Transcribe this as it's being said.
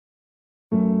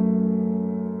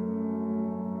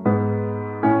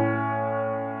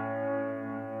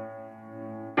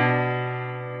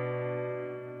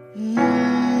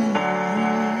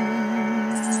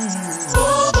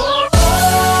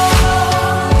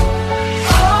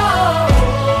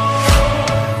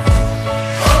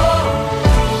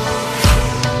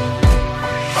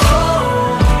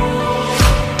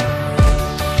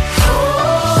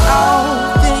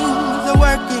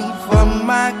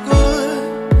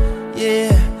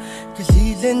Yeah, 'cause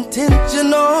he's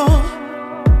intentional,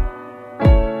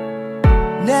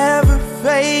 never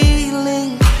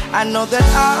failing. I know that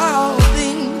all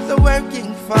things are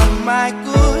working for my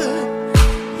good.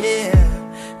 Yeah,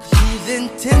 'cause he's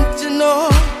intentional,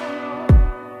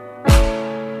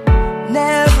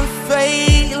 never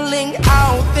failing.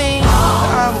 All things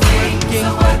are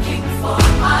working for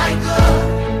my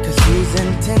good. 'Cause he's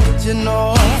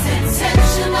intentional. He's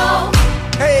intentional.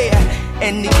 Hey,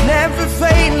 and he's never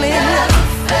failing. Never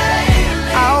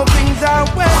failing. All things are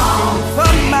working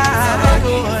for my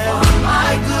good. For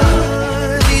my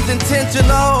good. He's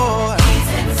intentional. He's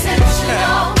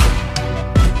intentional.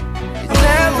 He's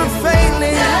never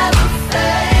failing. Never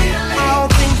failing. All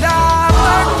things are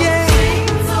working.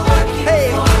 Things are working Hey,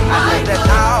 for I my know that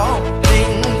good. all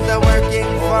things are working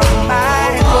for my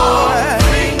good.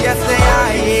 Yes, they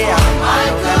are. Yeah, I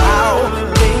know that all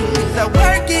things are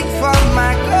working for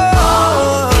my good.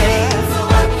 Things are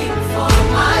working for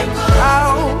my good.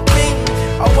 All things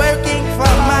are working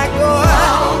for my good.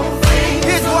 All things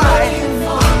Here's are why. working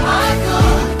for my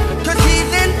good. 'Cause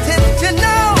he's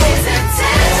intentional. He's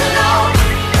intentional.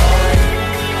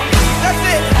 That's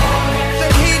it. So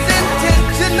he's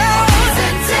intentional. He's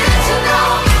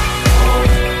intentional.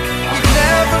 He's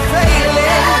never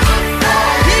failing.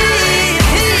 He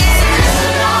is.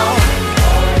 Intentional.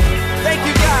 Thank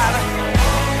you, God.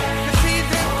 'Cause he's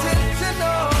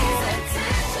intentional.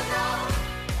 Intentional.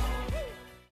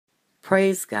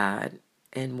 Praise God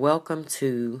and welcome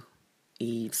to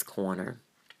Eve's Corner.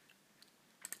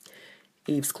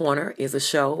 Eve's Corner is a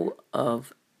show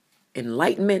of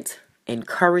enlightenment,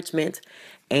 encouragement,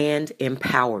 and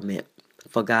empowerment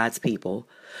for God's people.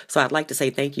 So I'd like to say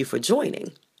thank you for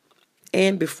joining.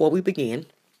 And before we begin,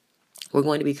 we're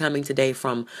going to be coming today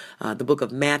from the book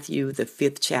of Matthew, the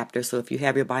 5th chapter. So if you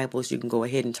have your Bibles, you can go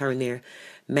ahead and turn there.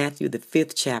 Matthew, the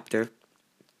 5th chapter.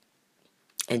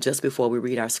 And just before we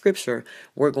read our scripture,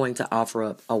 we're going to offer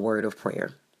up a word of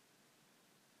prayer.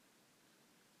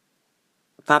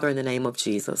 Father, in the name of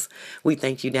Jesus, we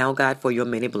thank you now, God, for your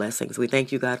many blessings. We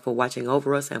thank you, God, for watching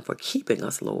over us and for keeping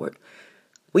us, Lord.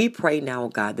 We pray now,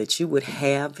 God, that you would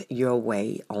have your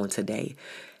way on today.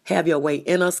 Have your way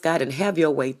in us, God, and have your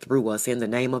way through us in the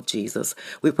name of Jesus.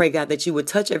 We pray, God, that you would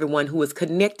touch everyone who is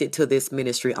connected to this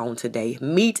ministry on today.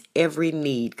 Meet every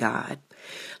need, God.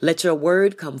 Let your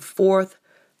word come forth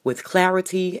with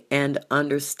clarity and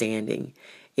understanding.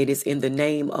 It is in the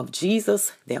name of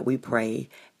Jesus that we pray.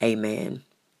 Amen.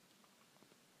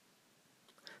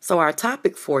 So our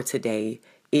topic for today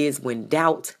is when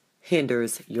doubt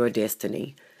hinders your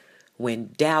destiny.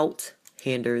 When doubt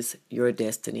hinders your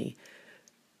destiny.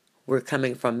 We're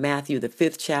coming from Matthew, the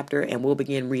 5th chapter, and we'll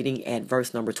begin reading at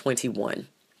verse number 21.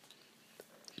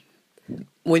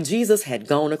 When Jesus had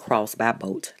gone across by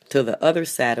boat to the other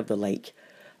side of the lake,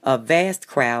 a vast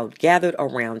crowd gathered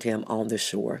around him on the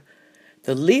shore.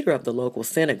 The leader of the local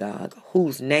synagogue,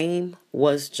 whose name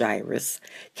was Jairus,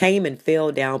 came and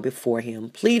fell down before him,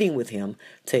 pleading with him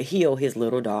to heal his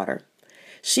little daughter.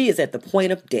 "She is at the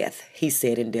point of death," he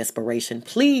said in desperation.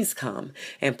 "Please come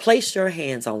and place your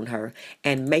hands on her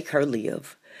and make her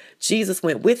live." Jesus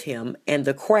went with him, and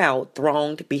the crowd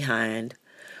thronged behind.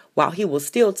 While he was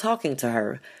still talking to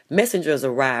her, messengers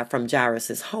arrived from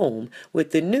Jairus' home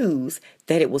with the news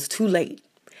that it was too late.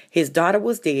 His daughter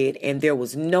was dead, and there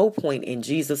was no point in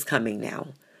Jesus coming now.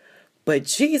 But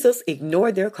Jesus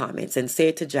ignored their comments and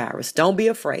said to Jairus, "Don't be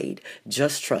afraid,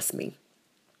 just trust me."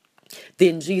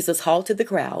 Then Jesus halted the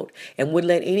crowd and wouldn't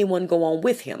let anyone go on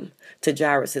with him to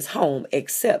Jairus' home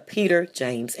except Peter,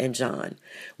 James, and John.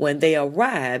 When they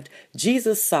arrived,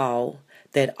 Jesus saw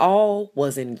that all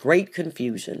was in great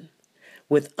confusion.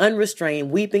 With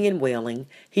unrestrained weeping and wailing,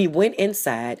 he went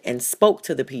inside and spoke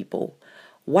to the people.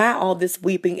 "Why all this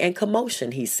weeping and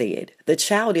commotion?" he said. "The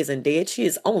child isn't dead, she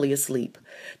is only asleep."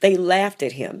 They laughed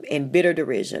at him in bitter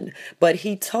derision, but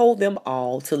he told them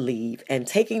all to leave, and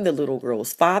taking the little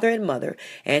girl's father and mother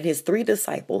and his 3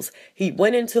 disciples, he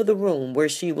went into the room where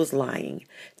she was lying.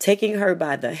 Taking her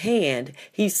by the hand,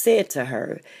 he said to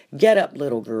her, "Get up,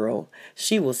 little girl."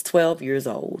 She was 12 years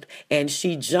old, and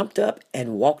she jumped up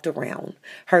and walked around.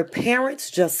 Her parents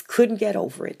just couldn't get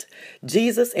over it.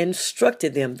 Jesus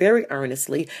instructed them very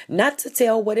earnestly not to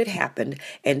tell what had happened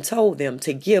and told them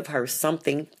to give her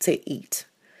something to eat.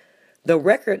 The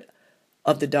record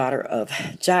of the daughter of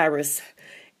Jairus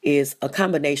is a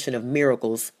combination of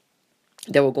miracles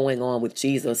that were going on with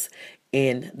Jesus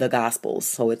in the Gospels.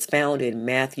 So it's found in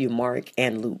Matthew, Mark,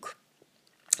 and Luke.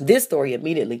 This story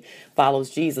immediately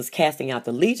follows Jesus casting out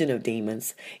the legion of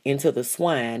demons into the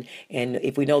swine. And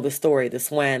if we know the story, the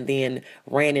swine then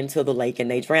ran into the lake and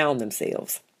they drowned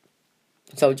themselves.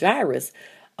 So Jairus,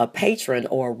 a patron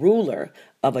or ruler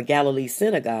of a Galilee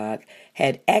synagogue,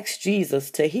 had asked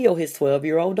Jesus to heal his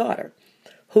 12-year-old daughter,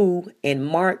 who in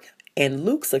Mark and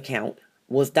Luke's account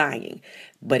was dying.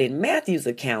 But in Matthew's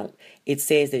account, it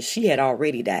says that she had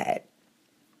already died.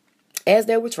 As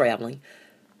they were traveling,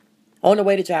 on the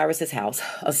way to Jairus' house,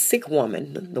 a sick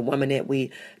woman, the woman that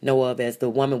we know of as the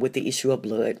woman with the issue of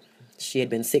blood, she had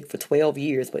been sick for 12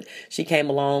 years, but she came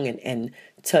along and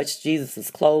touched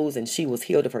Jesus' clothes, and she was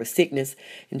healed of her sickness.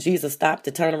 And Jesus stopped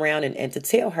to turn around and to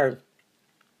tell her,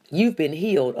 "You've been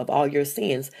healed of all your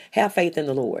sins. Have faith in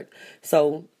the Lord."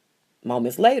 So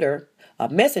moments later, a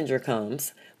messenger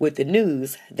comes with the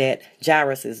news that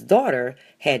Jairus' daughter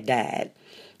had died.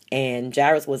 And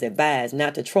Jairus was advised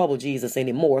not to trouble Jesus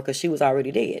anymore because she was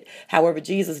already dead. However,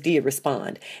 Jesus did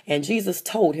respond. And Jesus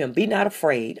told him, "Be not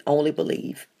afraid, only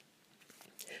believe."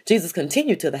 Jesus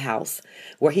continued to the house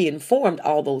where he informed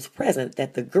all those present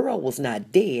that the girl was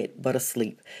not dead but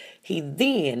asleep. He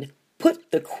then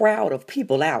put the crowd of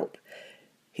people out.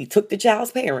 He took the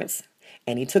child's parents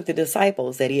and he took the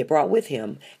disciples that he had brought with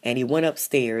him, and he went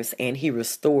upstairs and he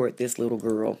restored this little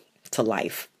girl to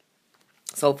life.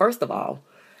 So first of all,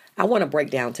 I want to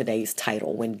break down today's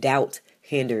title, When Doubt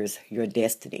Hinders Your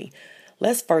Destiny.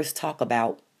 Let's first talk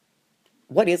about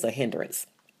what is a hindrance.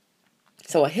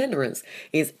 So a hindrance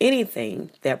is anything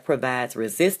that provides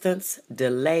resistance,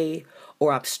 delay,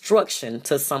 or obstruction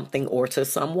to something or to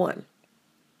someone.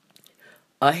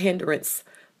 A hindrance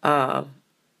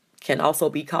can also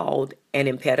be called an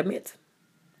impediment,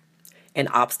 an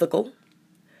obstacle,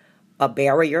 a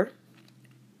barrier,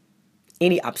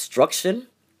 any obstruction,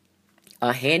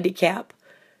 a handicap.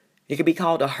 It could be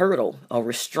called a hurdle, a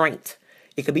restraint.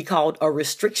 It could be called a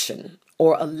restriction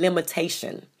or a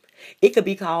limitation. It could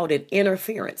be called an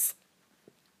interference.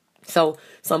 So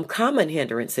some common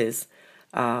hindrances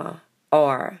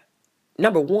are,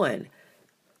 number one,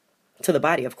 to the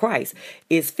body of Christ,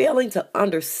 is failing to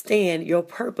understand your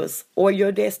purpose or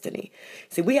your destiny.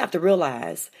 See, we have to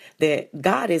realize that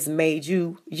God has made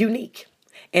you unique,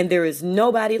 and there is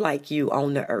nobody like you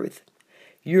on the earth.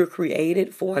 You're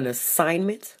created for an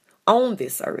assignment on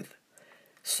this earth.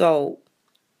 So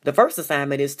the first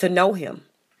assignment is to know him,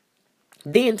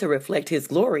 then to reflect his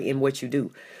glory in what you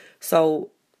do. So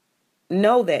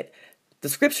know that the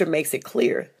scripture makes it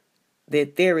clear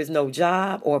that there is no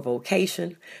job or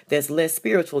vocation that's less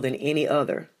spiritual than any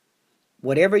other.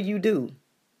 Whatever you do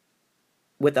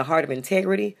with a heart of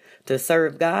integrity to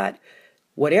serve God,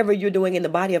 whatever you're doing in the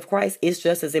body of Christ is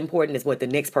just as important as what the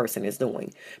next person is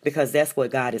doing, because that's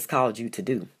what God has called you to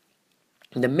do.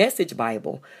 The Message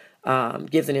Bible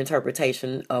gives an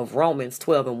interpretation of Romans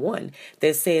 12:1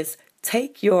 that says,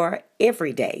 take your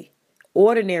everyday,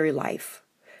 ordinary life,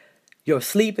 your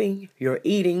sleeping, your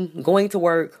eating, going to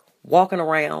work, walking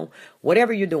around,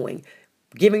 whatever you're doing,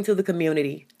 giving to the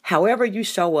community, however you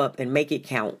show up and make it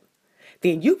count,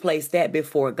 then you place that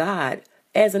before God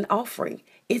as an offering.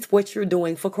 It's what you're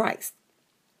doing for Christ.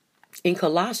 In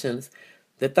Colossians,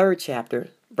 the 3rd chapter,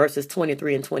 verses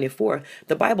 23 and 24,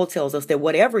 the Bible tells us that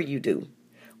whatever you do,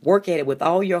 work at it with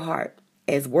all your heart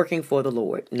as working for the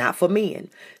Lord, not for men,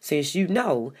 since you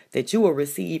know that you will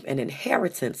receive an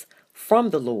inheritance from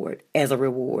the Lord as a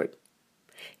reward.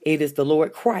 It is the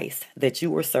Lord Christ that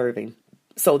you are serving.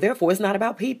 So therefore, it's not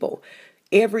about people.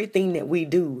 Everything that we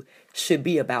do should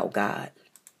be about God.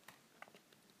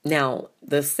 Now,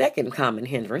 the second common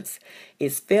hindrance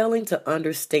is failing to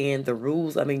understand the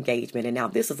rules of engagement. And now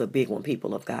this is a big one,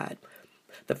 people of God.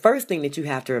 The first thing that you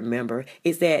have to remember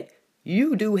is that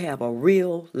you do have a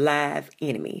real live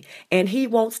enemy, and he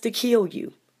wants to kill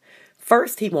you.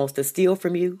 First, he wants to steal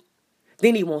from you.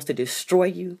 Then he wants to destroy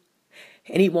you.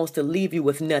 And he wants to leave you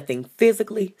with nothing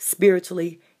physically,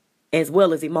 spiritually, as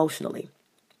well as emotionally.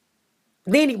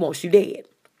 Then he wants you dead.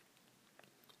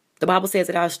 The Bible says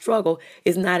that our struggle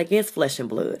is not against flesh and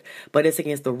blood, but it's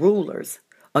against the rulers,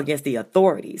 against the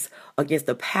authorities, against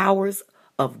the powers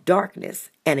of darkness,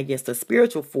 and against the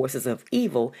spiritual forces of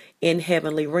evil in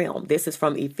heavenly realm. This is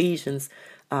from Ephesians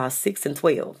 6 and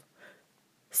 12.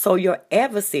 So your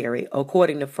adversary,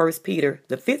 according to 1 Peter,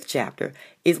 the 5th chapter,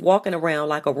 is walking around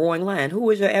like a roaring lion. Who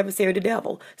is your adversary? The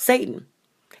devil, Satan.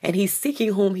 And he's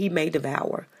seeking whom he may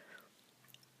devour.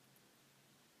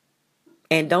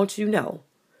 And don't you know,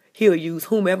 he'll use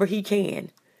whomever he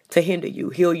can to hinder you.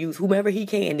 He'll use whomever he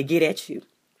can to get at you.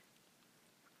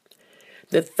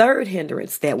 The third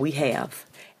hindrance that we have,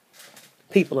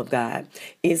 people of God,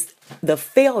 is the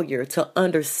failure to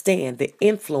understand the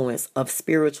influence of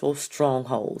spiritual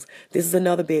strongholds. This is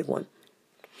another big one.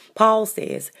 Paul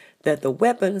says that the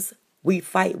weapons we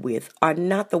fight with are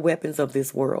not the weapons of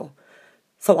this world.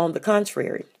 So on the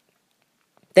contrary,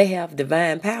 They have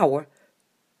divine power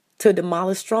to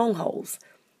demolish strongholds.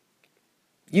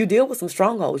 You deal with some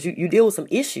strongholds. You deal with some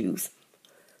issues.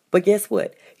 But guess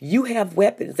what? You have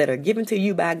weapons that are given to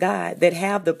you by God that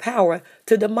have the power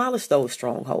to demolish those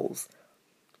strongholds.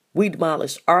 We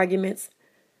demolish arguments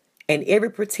and every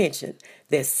pretension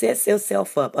that sets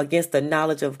itself up against the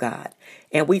knowledge of God.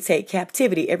 And we take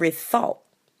captivity every thought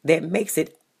that makes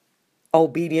it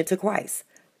obedient to Christ.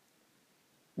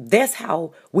 That's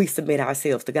how we submit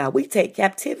ourselves to God. We take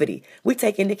captivity. We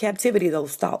take into captivity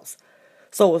those thoughts.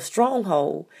 So a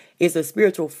stronghold is a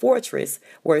spiritual fortress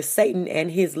where Satan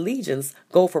and his legions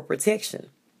go for protection.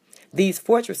 These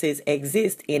fortresses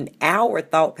exist in our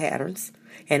thought patterns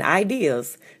and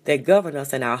ideas that govern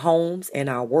us in our homes, in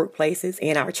our workplaces,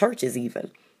 in our churches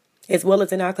even, as well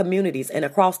as in our communities and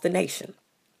across the nation.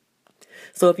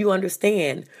 So if you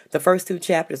understand the first 2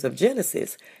 chapters of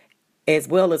Genesis, as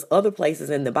well as other places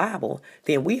in the Bible,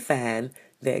 then we find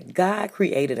that God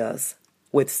created us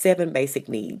with 7 basic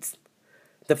needs.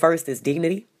 The first is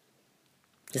dignity.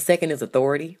 The second is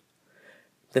authority.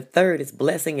 The third is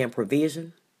blessing and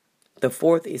provision. The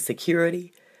fourth is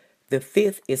security. The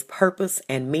fifth is purpose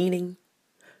and meaning.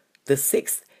 The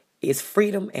sixth is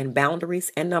freedom and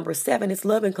boundaries. And number 7 is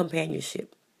love and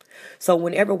companionship. So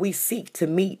whenever we seek to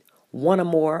meet one or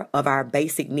more of our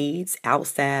basic needs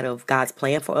outside of God's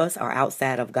plan for us or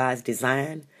outside of God's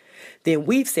design, then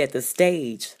we've set the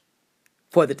stage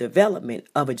for the development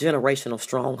of a generational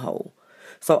stronghold.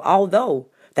 So although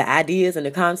the ideas and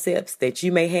the concepts that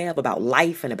you may have about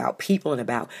life and about people and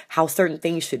about how certain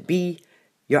things should be,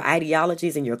 your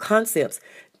ideologies and your concepts,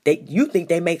 you think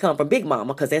they may come from Big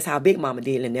Mama because that's how Big Mama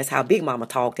did and that's how Big Mama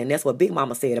talked and that's what Big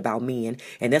Mama said about men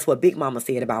and that's what Big Mama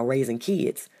said about raising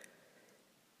kids.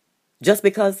 Just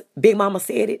because Big Mama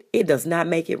said it, it does not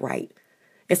make it right.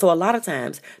 And so a lot of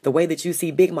times, the way that you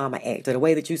see Big Mama act or the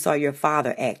way that you saw your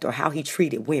father act or how he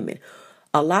treated women,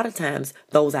 a lot of times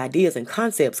those ideas and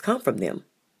concepts come from them.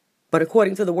 But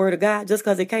according to the word of God, just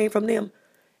because it came from them,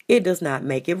 it does not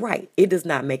make it right. It does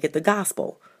not make it the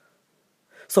gospel.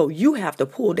 So you have to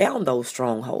pull down those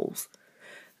strongholds.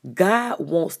 God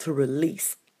wants to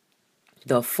release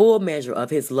the full measure of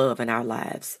his love in our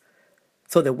lives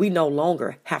so that we no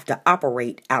longer have to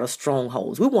operate out of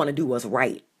strongholds. We want to do what's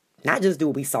right, not just do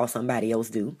what we saw somebody else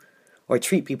do or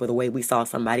treat people the way we saw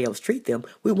somebody else treat them.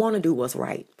 We want to do what's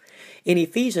right. In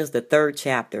Ephesians, the 3rd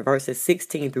chapter, verses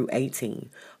 16 through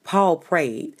 18, Paul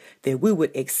prayed that we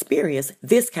would experience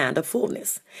this kind of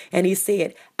fullness. And he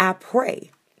said, I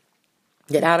pray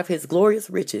that out of his glorious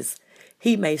riches,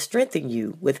 he may strengthen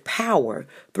you with power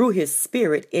through his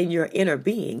spirit in your inner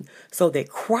being, so that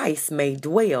Christ may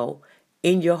dwell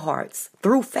in your hearts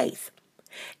through faith.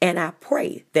 And I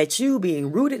pray that you,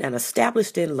 being rooted and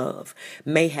established in love,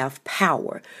 may have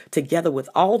power, together with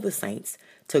all the saints,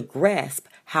 to grasp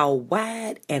how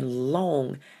wide and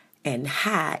long and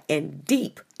high and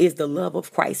deep is the love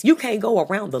of Christ. You can't go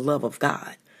around the love of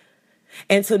God.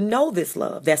 And to know this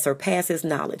love that surpasses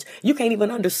knowledge, you can't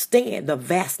even understand the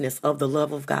vastness of the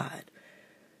love of God.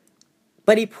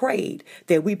 But he prayed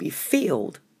that we be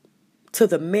filled to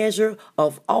the measure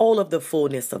of all of the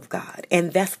fullness of God.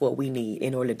 And that's what we need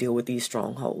in order to deal with these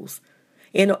strongholds.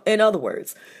 In other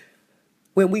words,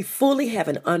 when we fully have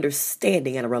an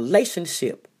understanding and a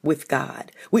relationship with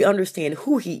God, we understand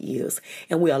who he is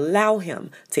and we allow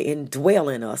him to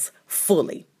indwell in us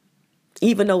fully.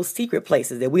 Even those secret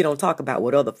places that we don't talk about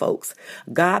with other folks,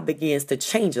 God begins to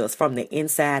change us from the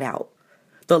inside out.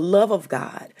 The love of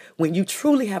God, when you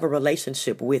truly have a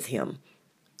relationship with him,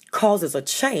 causes a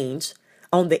change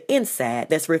on the inside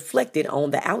that's reflected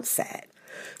on the outside.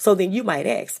 So then you might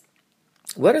ask,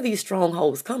 where do these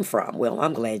strongholds come from? Well,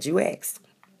 I'm glad you asked.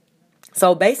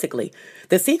 So basically,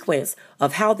 the sequence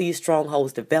of how these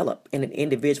strongholds develop in an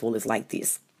individual is like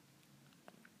this.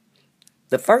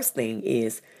 The first thing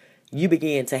is you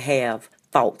begin to have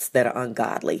thoughts that are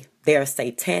ungodly. They are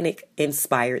satanic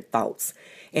inspired thoughts,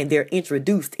 and they're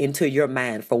introduced into your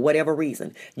mind for whatever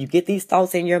reason. You get these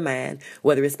thoughts in your mind,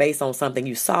 whether it's based on something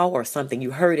you saw or something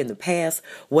you heard in the past,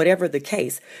 whatever the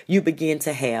case, you begin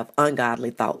to have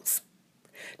ungodly thoughts.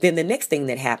 Then the next thing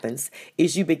that happens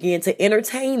is you begin to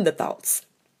entertain the thoughts.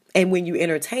 And when you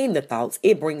entertain the thoughts,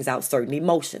 it brings out certain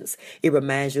emotions. It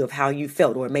reminds you of how you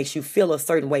felt, or it makes you feel a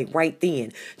certain way right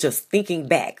then, just thinking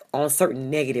back on certain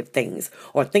negative things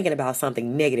or thinking about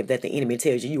something negative that the enemy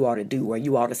tells you ought to do or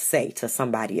you ought to say to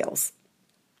somebody else.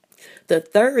 The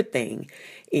third thing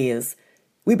is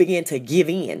we begin to give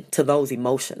in to those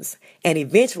emotions, and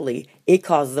eventually it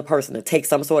causes a person to take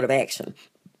some sort of action.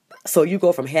 So you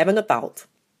go from having a thought,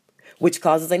 which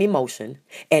causes an emotion,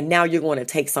 and now you're going to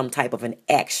take some type of an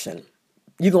action.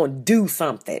 You're going to do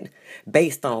something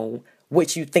based on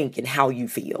what you think and how you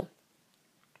feel.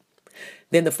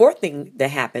 Then the fourth thing that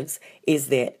happens is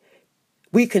that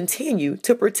we continue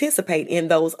to participate in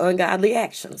those ungodly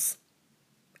actions.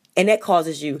 And that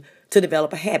causes you to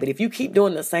develop a habit. If you keep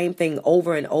doing the same thing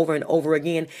over and over and over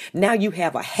again, now you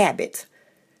have a habit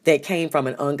that came from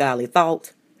an ungodly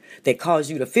thought that caused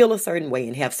you to feel a certain way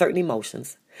and have certain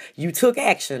emotions. You took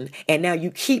action, and now you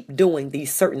keep doing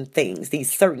these certain things,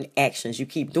 these certain actions. You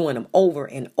keep doing them over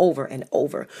and over and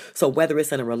over. So whether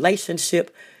it's in a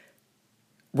relationship,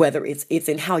 whether it's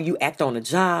in how you act on a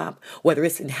job, whether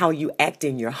it's in how you act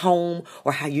in your home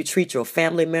or how you treat your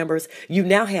family members, you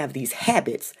now have these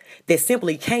habits that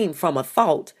simply came from a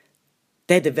thought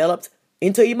that developed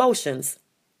into emotions,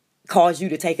 caused you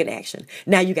to take an action.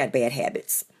 Now you got bad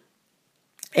habits.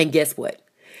 And guess what?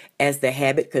 As the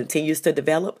habit continues to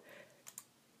develop,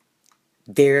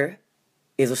 there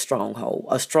is a stronghold.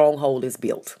 A stronghold is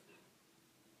built,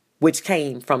 which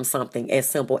came from something as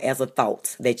simple as a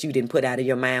thought that you didn't put out of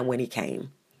your mind when it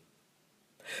came.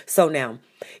 So now,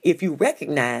 if you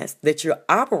recognize that you're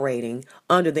operating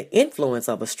under the influence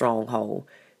of a stronghold,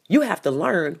 we have to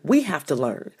learn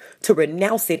to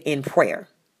renounce it in prayer.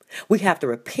 We have to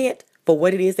repent for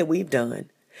what it is that we've done.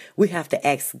 We have to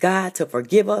ask God to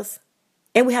forgive us,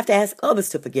 and we have to ask others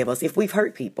to forgive us if we've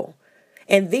hurt people.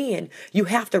 And then you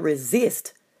have to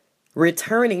resist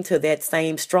returning to that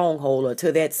same stronghold or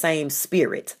to that same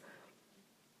spirit.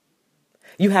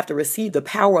 You have to receive the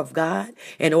power of God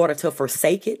in order to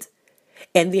forsake it.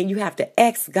 And then you have to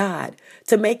ask God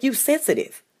to make you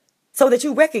sensitive so that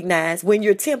you recognize when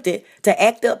you're tempted to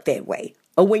act up that way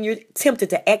or when you're tempted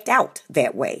to act out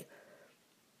that way.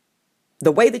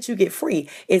 The way that you get free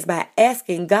is by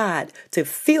asking God to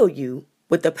fill you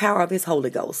with the power of his Holy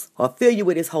Ghost or fill you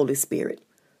with his Holy Spirit.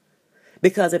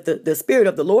 Because if the Spirit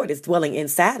of the Lord is dwelling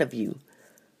inside of you,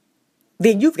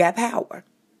 then you've got power.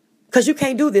 Because you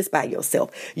can't do this by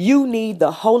yourself. You need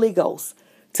the Holy Ghost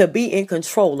to be in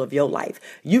control of your life.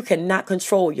 You cannot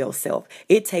control yourself.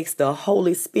 It takes the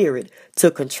Holy Spirit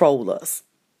to control us.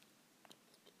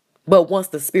 But once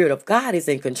the Spirit of God is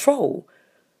in control,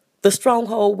 the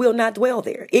stronghold will not dwell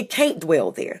there. It can't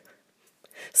dwell there.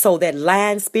 So that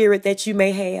lying spirit that you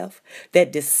may have,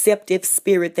 that deceptive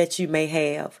spirit that you may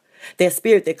have, that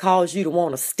spirit that causes you to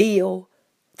want to steal,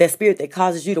 that spirit that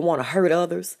causes you to want to hurt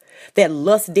others, that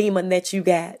lust demon that you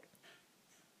got,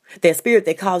 that spirit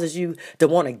that causes you to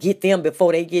want to get them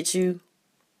before they get you,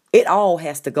 it all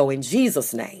has to go in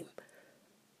Jesus' name.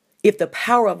 If the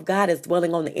power of God is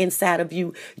dwelling on the inside of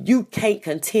you, you can't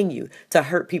continue to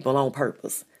hurt people on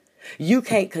purpose. You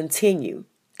can't continue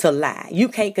to lie. You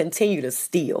can't continue to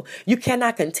steal. You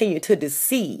cannot continue to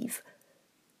deceive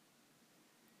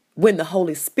when the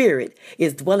Holy Spirit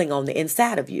is dwelling on the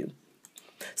inside of you.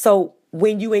 So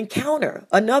when you encounter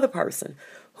another person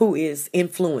who is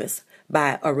influenced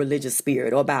by a religious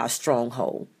spirit or by a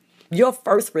stronghold, your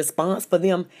first response for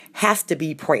them has to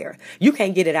be prayer. You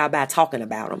can't get it out by talking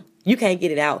about them. You can't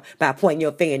get it out by pointing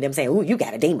your finger at them saying, "Ooh, you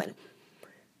got a demon."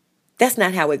 That's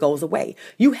not how it goes away.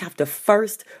 You have to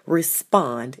first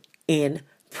respond in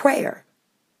prayer.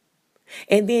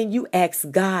 And then you ask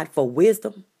God for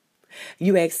wisdom.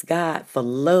 You ask God for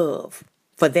love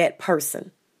for that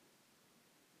person.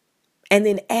 And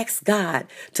then ask God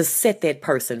to set that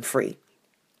person free.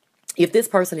 If this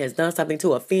person has done something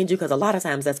to offend you, because a lot of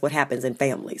times that's what happens in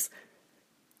families.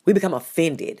 We become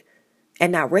offended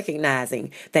and not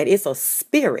recognizing that it's a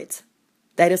spirit,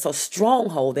 that it's a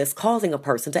stronghold that's causing a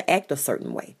person to act a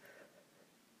certain way.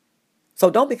 So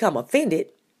don't become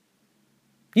offended.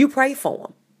 You pray for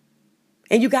them.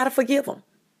 And you got to forgive them.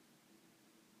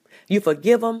 You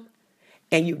forgive them,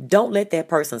 and you don't let that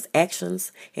person's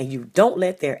actions and you don't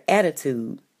let their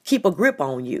attitude keep a grip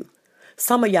on you.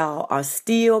 Some of y'all are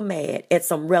still mad at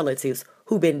some relatives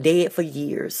who've been dead for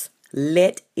years.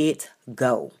 Let it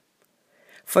go.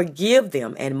 Forgive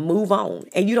them and move on.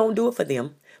 And you don't do it for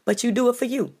them, but you do it for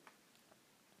you.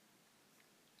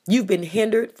 You've been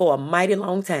hindered for a mighty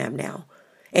long time now.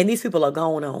 And these people are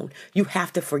going on. You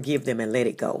have to forgive them and let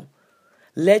it go.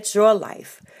 Let your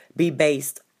life be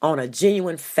based on a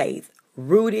genuine faith,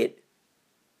 rooted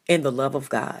in the love of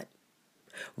God,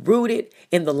 rooted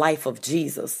in the life of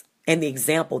Jesus and the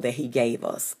example that he gave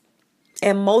us.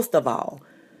 And most of all,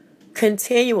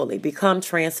 continually become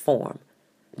transformed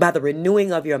by the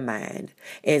renewing of your mind,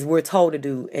 as we're told to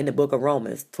do in the book of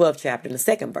Romans, 12th chapter, in the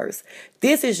 2nd verse.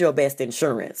 This is your best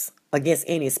insurance against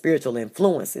any spiritual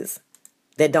influences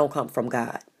that don't come from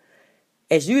God.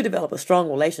 As you develop a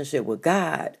strong relationship with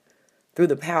God through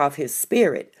the power of his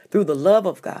Spirit, through the love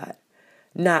of God,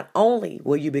 not only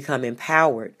will you become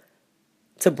empowered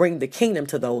to bring the kingdom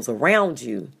to those around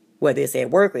you, whether it's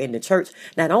at work or in the church,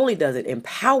 not only does it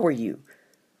empower you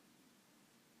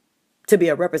to be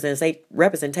a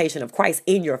representation of Christ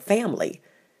in your family,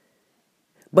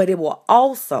 but it will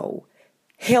also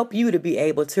help you to be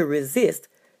able to resist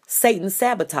Satan's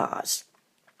sabotage.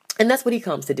 And that's what he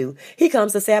comes to do. He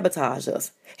comes to sabotage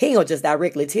us. He ain't gonna just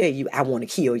directly tell you, I want to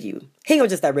kill you. He ain't gonna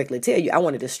just directly tell you, I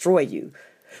want to destroy you.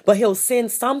 But he'll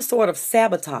send some sort of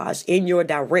sabotage in your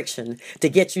direction to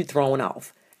get you thrown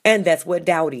off. And that's what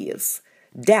doubt is.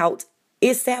 Doubt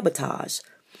is sabotage.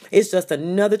 It's just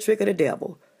another trick of the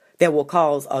devil that will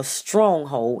cause a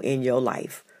stronghold in your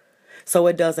life. So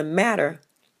it doesn't matter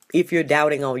if you're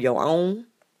doubting on your own.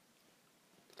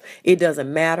 It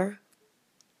doesn't matter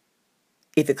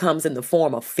if it comes in the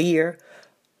form of fear.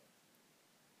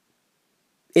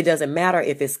 It doesn't matter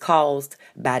if it's caused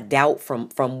by doubt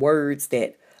from words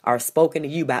that are spoken to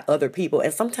you by other people.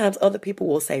 And sometimes other people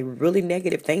will say really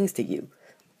negative things to you.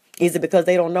 Is it because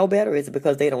they don't know better? Is it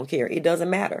because they don't care? It doesn't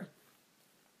matter.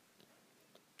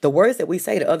 The words that we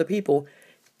say to other people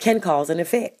can cause an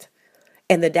effect.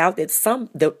 And the doubt that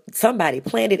somebody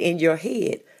planted in your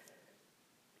head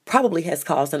probably has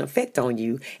caused an effect on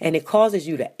you, and it causes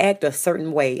you to act a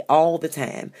certain way all the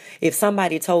time. If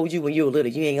somebody told you when you were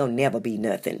little, you ain't gonna never be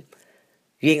nothing.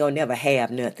 You ain't gonna never have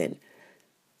nothing.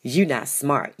 You're not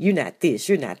smart. You're not this.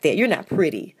 You're not that. You're not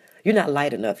pretty. You're not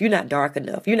light enough. You're not dark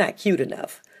enough. You're not cute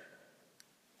enough.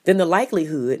 Then the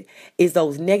likelihood is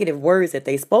those negative words that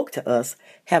they spoke to us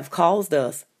have caused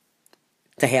us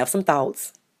to have some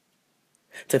thoughts,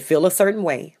 to feel a certain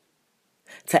way,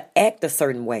 to act a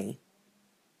certain way,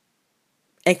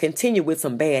 and continue with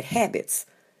some bad habits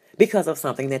because of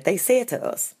something that they said to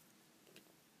us.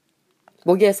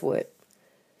 Well, guess what?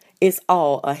 It's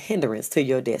all a hindrance to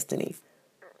your destiny.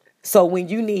 So when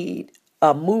you need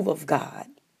a move of God,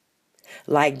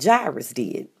 like Jairus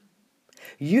did,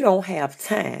 you don't have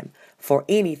time for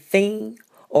anything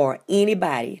or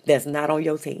anybody that's not on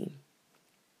your team.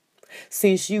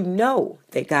 Since you know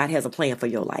that God has a plan for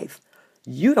your life,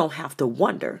 you don't have to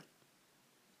wonder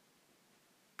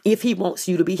if he wants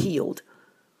you to be healed.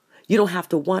 You don't have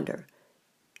to wonder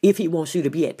if he wants you to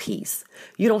be at peace.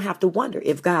 You don't have to wonder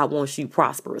if God wants you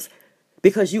prosperous,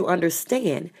 because you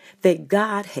understand that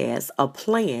God has a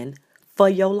plan for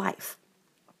your life.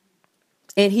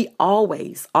 And he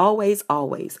always, always,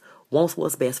 always wants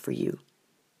what's best for you.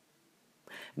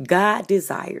 God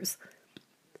desires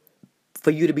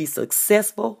for you to be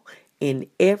successful in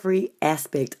every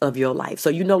aspect of your life. So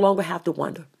you no longer have to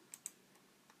wonder.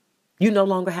 You no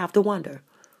longer have to wonder.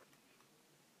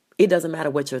 It doesn't matter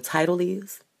what your title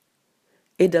is.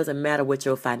 It doesn't matter what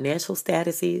your financial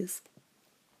status is.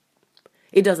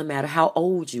 It doesn't matter how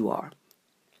old you are.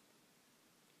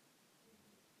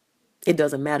 It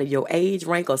doesn't matter your age,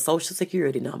 rank, or social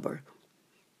security number.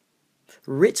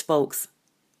 Rich folks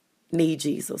need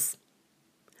Jesus.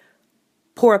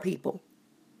 Poor people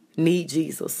need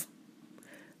Jesus.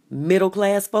 Middle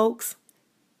class folks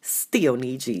still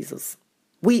need Jesus.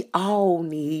 We all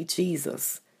need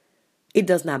Jesus. It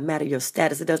does not matter your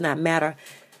status. It does not matter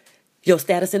your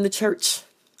status in the church,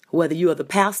 whether you are the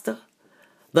pastor,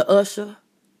 the usher,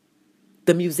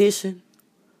 the musician,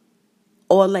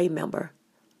 or a lay member.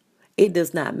 It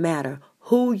does not matter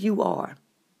who you are.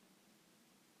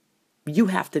 You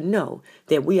have to know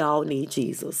that we all need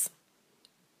Jesus.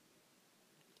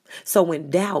 So when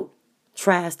doubt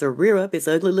tries to rear up its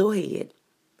ugly little head,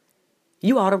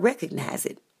 you ought to recognize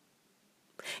it.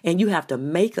 And you have to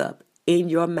make up in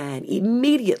your mind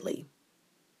immediately,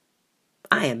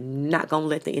 I am not going to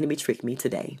let the enemy trick me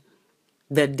today.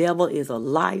 The devil is a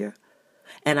liar.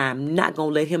 And I'm not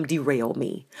going to let him derail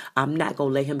me. I'm not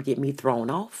going to let him get me thrown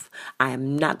off. I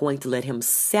am not going to let him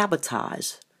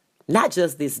sabotage, not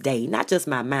just this day, not just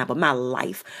my mind, but my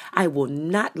life. I will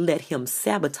not let him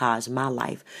sabotage my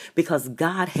life, because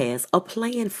God has a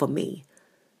plan for me.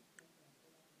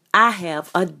 I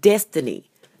have a destiny.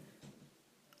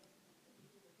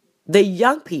 The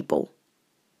young people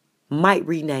might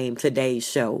rename today's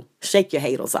show, Shake Your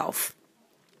Haters Off.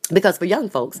 Because for young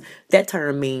folks, that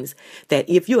term means that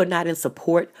if you are not in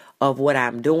support of what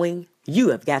I'm doing, you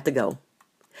have got to go.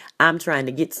 I'm trying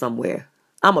to get somewhere.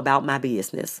 I'm about my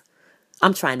business.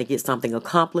 I'm trying to get something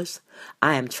accomplished.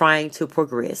 I am trying to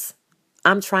progress.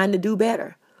 I'm trying to do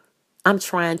better. I'm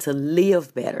trying to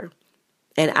live better.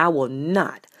 And I will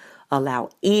not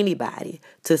allow anybody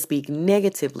to speak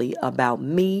negatively about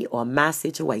me or my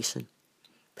situation.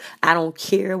 I don't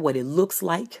care what it looks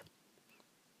like.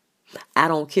 I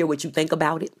don't care what you think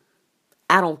about it.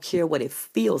 I don't care what it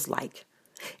feels like.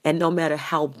 And no matter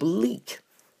how bleak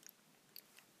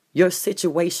your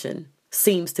situation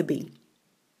seems to be,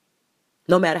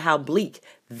 No matter how bleak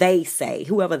they say,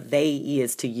 whoever they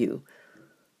is to you,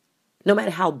 no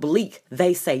matter how bleak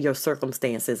they say your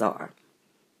circumstances are,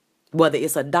 whether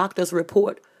it's a doctor's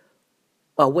report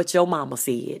or what your mama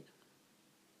said,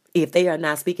 if they are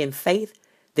not speaking faith,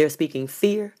 they're speaking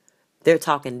fear, they're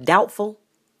talking doubtful,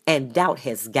 and doubt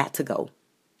has got to go.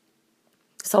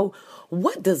 So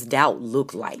what does doubt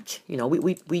look like? You know,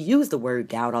 we use the word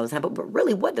doubt all the time, but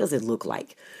really, what does it look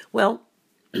like? Well,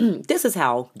 this is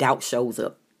how doubt shows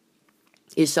up.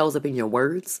 It shows up in your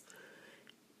words.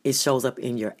 It shows up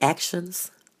in your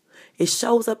actions. It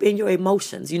shows up in your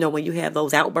emotions. You know, when you have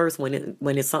those outbursts, when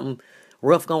it's something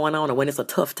rough going on, or when it's a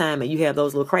tough time and you have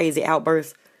those little crazy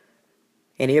outbursts,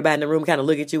 and everybody in the room kind of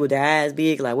look at you with their eyes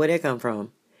big, like, where'd that come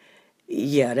from?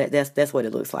 Yeah, that's what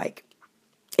it looks like.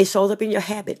 It shows up in your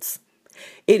habits.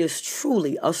 It is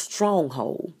truly a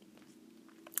stronghold.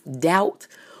 Doubt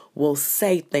will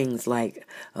say things like,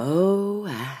 oh,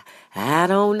 I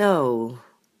don't know.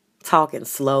 Talking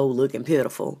slow, looking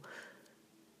pitiful.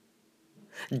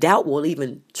 Doubt will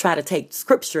even try to take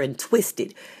scripture and twist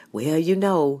it. Well, you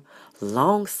know,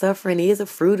 long suffering is a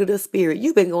fruit of the Spirit.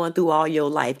 You've been going through all your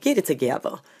life. Get it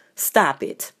together. Stop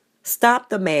it. Stop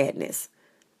the madness.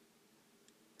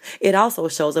 It also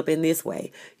shows up in this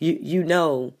way. You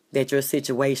know that your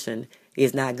situation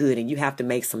is not good and you have to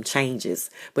make some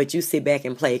changes, but you sit back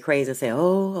and play crazy and say,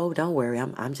 oh, don't worry,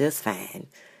 I'm just fine.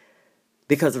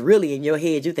 Because really in your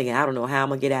head, you're thinking, I don't know how I'm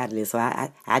going to get out of this, so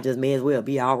I just may as well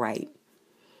be all right.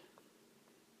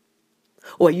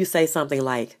 Or you say something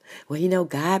like, well, you know,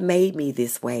 God made me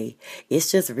this way.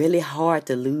 It's just really hard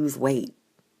to lose weight.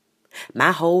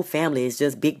 My whole family is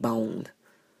just big boned.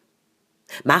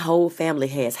 My whole family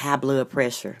has high blood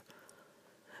pressure.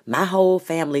 My whole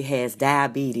family has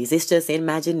diabetes. It's just in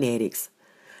my genetics.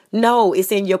 No,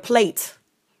 it's in your plate.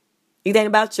 It ain't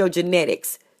about your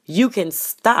genetics. You can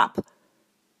stop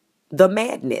the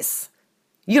madness.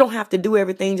 You don't have to do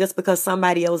everything just because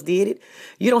somebody else did it.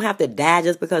 You don't have to die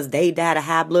just because they died of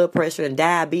high blood pressure and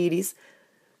diabetes.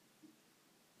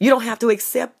 You don't have to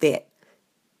accept that.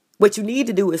 What you need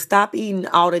to do is stop eating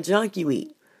all the junk you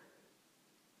eat.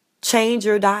 Change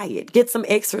your diet. Get some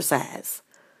exercise.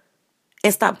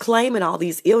 And stop claiming all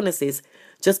these illnesses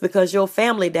just because your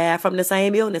family died from the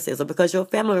same illnesses or because your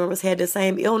family members had the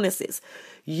same illnesses.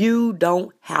 You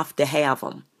don't have to have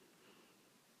them.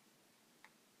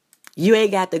 You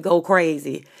ain't got to go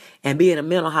crazy and be in a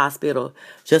mental hospital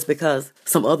just because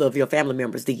some other of your family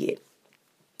members did.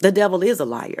 The devil is a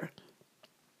liar.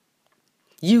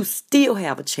 You still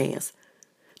have a chance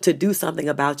to do something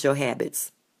about your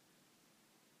habits.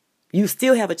 You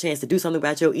still have a chance to do something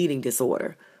about your eating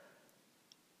disorder.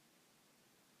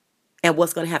 And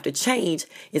what's going to have to change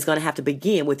is going to have to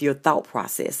begin with your thought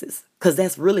processes, because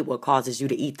that's really what causes you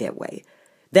to eat that way.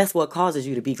 That's what causes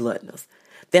you to be gluttonous.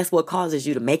 That's what causes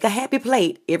you to make a happy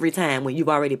plate every time when you've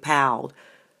already piled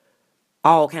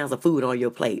all kinds of food on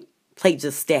your plate. Plate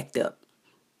just stacked up.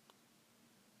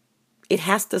 It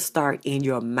has to start in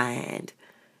your mind.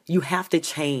 You have to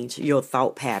change your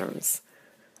thought patterns.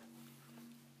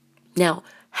 Now,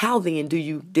 how then do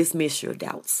you dismiss your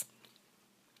doubts?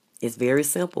 It's very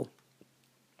simple.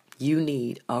 You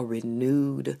need a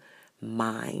renewed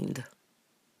mind.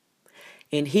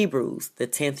 In Hebrews, the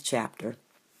 10th chapter,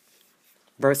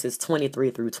 verses 23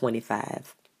 through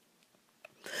 25,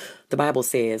 the Bible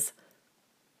says,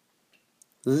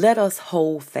 let us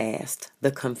hold fast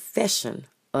the confession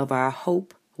of our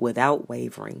hope without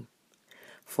wavering,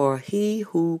 for he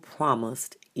who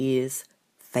promised is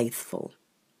faithful.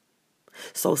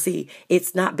 So see,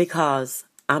 it's not because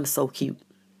I'm so cute.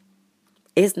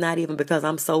 It's not even because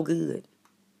I'm so good.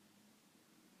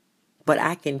 But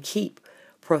I can keep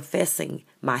professing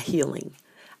my healing.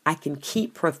 I can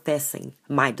keep professing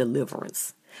my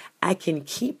deliverance. I can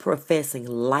keep professing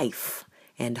life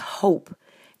and hope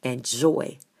and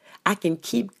joy. I can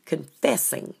keep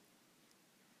confessing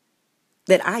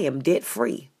that I am debt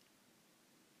free.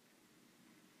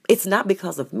 It's not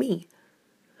because of me,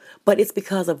 but it's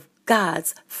because of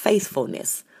God's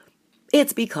faithfulness.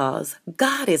 It's because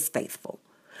God is faithful.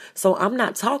 So I'm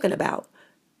not talking about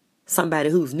somebody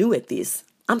who's new at this.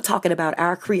 I'm talking about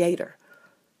our Creator.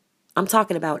 I'm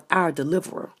talking about our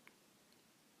Deliverer.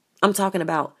 I'm talking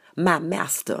about my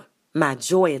Master, my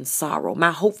joy and sorrow,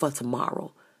 my hope for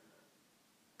tomorrow.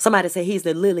 Somebody say he's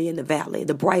the lily in the valley,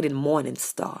 the bright and morning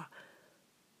star.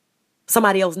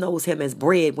 Somebody else knows him as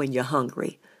bread when you're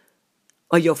hungry,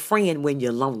 or your friend when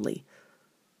you're lonely.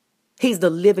 He's the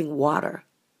living water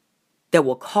that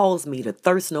will cause me to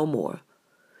thirst no more.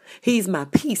 He's my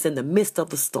peace in the midst of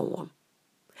the storm.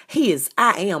 He is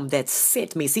I am that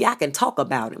sent me. See, I can talk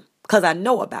about him because I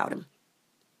know about him.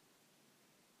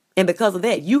 And because of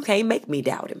that, you can't make me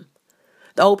doubt him.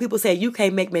 The old people say you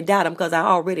can't make me doubt him because I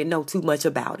already know too much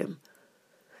about him.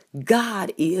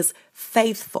 God is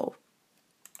faithful.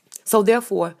 So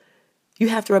therefore, you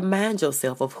have to remind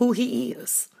yourself of who he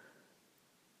is.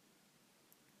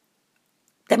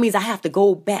 That means I have to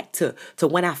go back to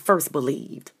when I first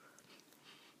believed.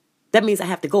 That means I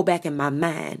have to go back in my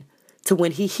mind to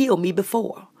when he healed me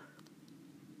before.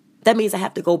 That means I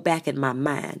have to go back in my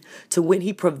mind to when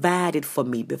he provided for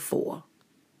me before.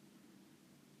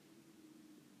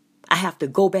 I have to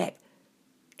go back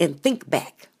and think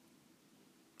back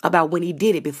about when he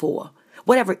did it before.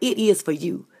 Whatever it is for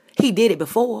you, he did it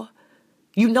before.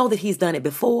 You know that he's done it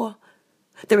before.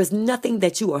 There is nothing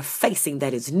that you are facing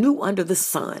that is new under the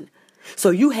sun.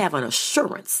 So you have an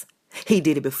assurance. He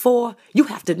did it before. You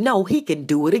have to know he can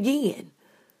do it again.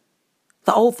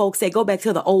 The old folks say, go back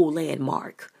to the old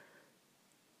landmark.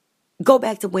 Go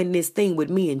back to when this thing with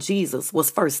me and Jesus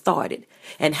was first started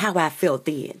and how I felt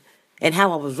then and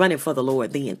how I was running for the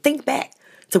Lord then. Think back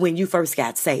to when you first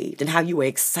got saved and how you were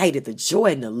excited, the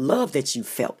joy and the love that you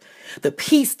felt, the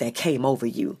peace that came over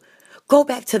you. Go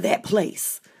back to that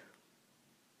place.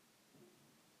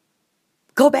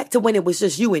 Go back to when it was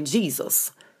just you and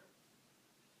Jesus.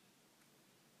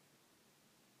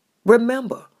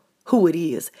 Remember who it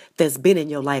is that's been in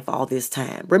your life all this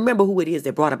time. Remember who it is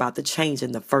that brought about the change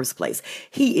in the first place.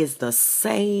 He is the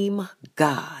same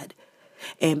God.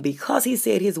 And because he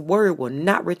said his word will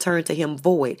not return to him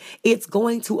void, it's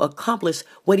going to accomplish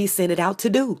what he sent it out to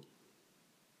do.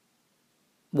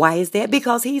 Why is that?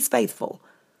 Because he's faithful.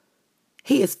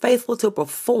 He is faithful to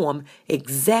perform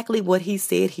exactly what he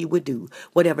said he would do.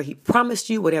 Whatever he promised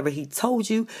you, whatever he told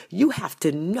you, you have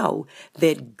to know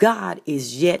that God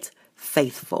is yet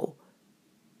faithful.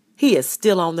 He is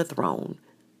still on the throne.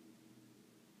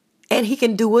 And he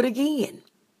can do it again.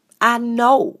 I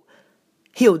know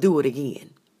he'll do it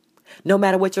again. No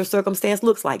matter what your circumstance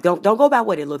looks like. Don't go by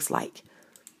what it looks like.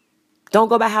 Don't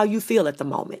go by how you feel at the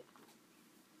moment.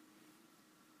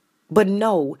 But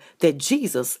know that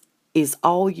Jesus is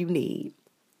all you need.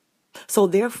 So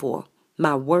therefore,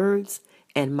 my words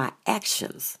and my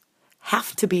actions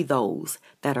have to be those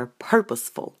that are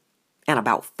purposeful and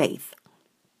about faith.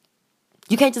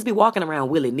 You can't just be walking around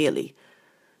willy-nilly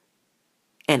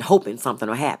and hoping something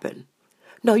will happen.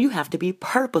 No, you have to be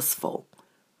purposeful.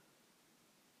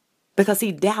 Because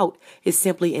doubt is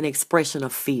simply an expression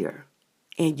of fear.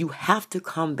 And you have to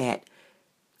combat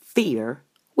fear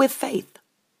with faith.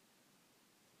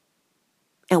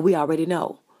 And we already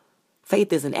know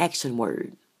faith is an action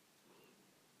word.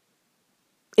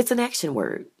 It's an action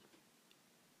word.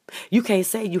 You can't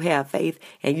say you have faith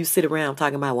and you sit around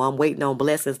talking about, well, I'm waiting on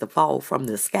blessings to fall from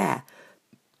the sky.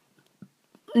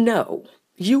 No,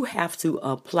 you have to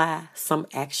apply some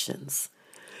actions.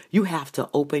 You have to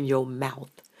open your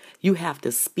mouth. You have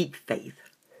to speak faith.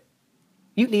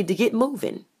 You need to get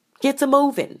moving. Get to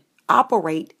moving.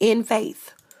 Operate in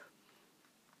faith.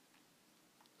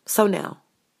 So now,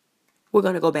 we're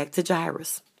going to go back to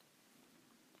Jairus.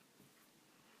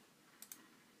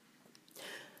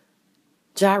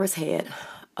 Jairus had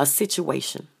a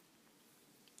situation.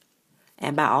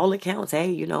 And by all accounts,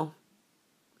 hey,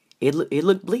 it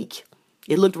looked bleak.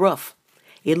 It looked rough.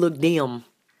 It looked dim.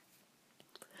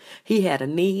 He had a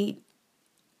need,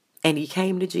 and he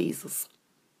came to Jesus.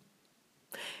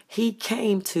 He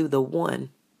came to the one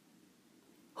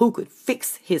who could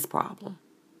fix his problem.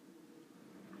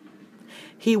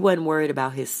 He wasn't worried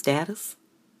about his status.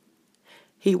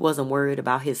 He wasn't worried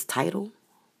about his title.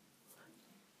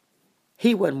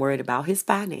 He wasn't worried about his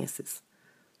finances.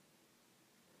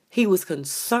 He was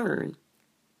concerned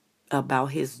about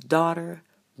his daughter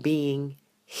being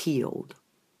healed.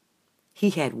 He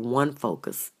had one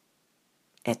focus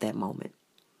at that moment.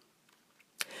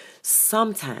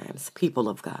 Sometimes, people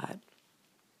of God,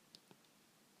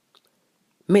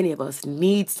 many of us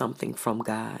need something from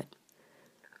God,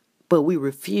 but we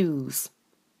refuse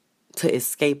to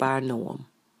escape our norm.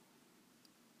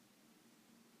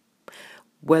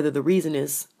 Whether the reason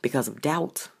is because of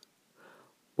doubt,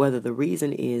 whether the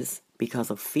reason is because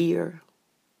of fear,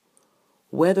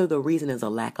 whether the reason is a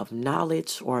lack of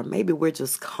knowledge, or maybe we're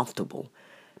just comfortable.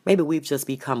 Maybe we've just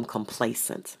become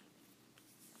complacent.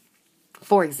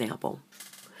 For example,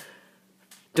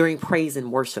 during praise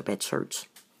and worship at church,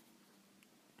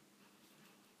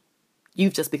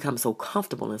 you've just become so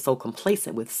comfortable and so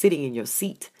complacent with sitting in your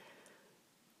seat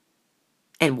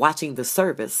and watching the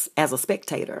service as a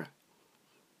spectator.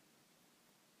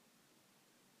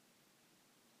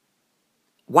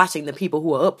 Watching the people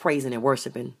who are up praising and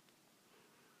worshiping.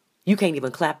 You can't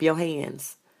even clap your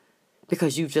hands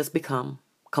because you've just become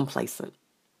complacent.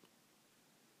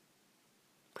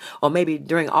 Or maybe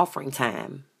during offering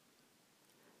time,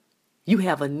 you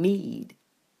have a need,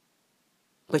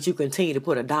 but you continue to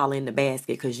put $1 in the basket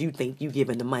because you think you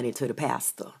giving the money to the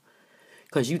pastor.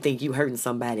 Because you think you hurting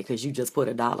somebody because you just put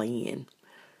 $1 in.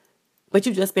 But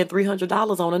you just spent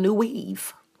 $300 on a new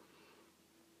weave.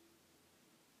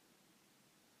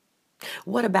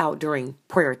 What about during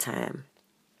prayer time?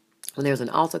 When there's an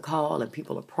altar call and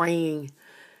people are praying,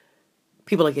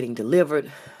 people are getting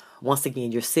delivered. Once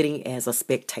again, you're sitting as a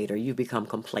spectator. You become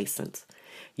complacent.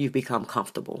 You've become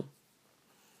comfortable.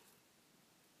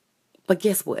 But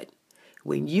guess what?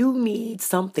 When you need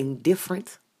something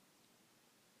different,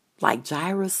 like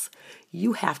Jairus,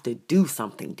 you have to do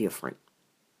something different.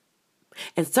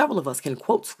 And several of us can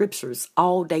quote scriptures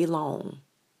all day long,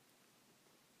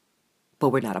 but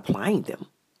we're not applying them.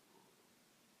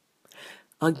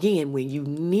 Again, when you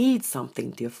need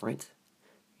something different,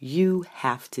 you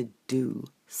have to do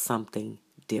something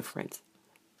different.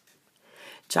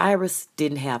 Jairus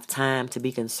didn't have time to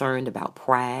be concerned about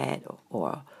pride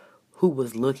or who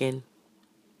was looking.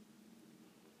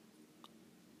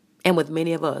 And with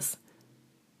many of us,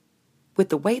 with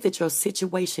the way that your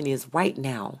situation is right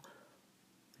now,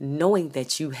 knowing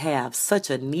that you have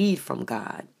such a need from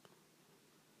God,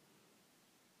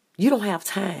 you don't have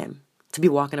time to be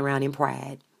walking around in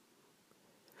pride.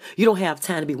 You don't have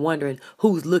time to be wondering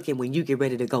who's looking when you get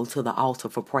ready to go to the altar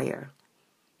for prayer.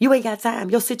 You ain't got time.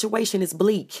 Your situation is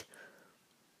bleak.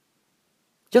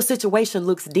 Your situation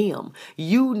looks dim.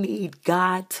 You need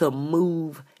God to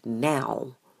move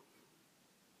now.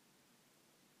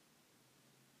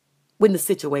 When the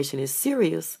situation is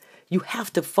serious, you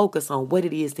have to focus on what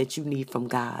it is that you need from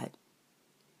God.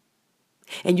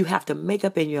 And you have to make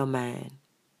up in your mind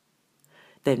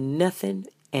that nothing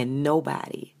and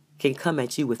nobody can come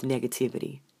at you with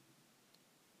negativity.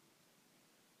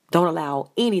 Don't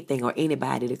allow anything or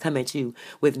anybody to come at you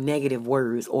with negative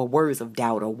words or words of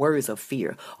doubt or words of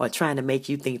fear or trying to make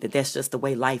you think that that's just the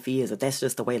way life is or that's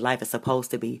just the way life is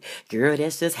supposed to be. Girl,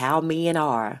 that's just how men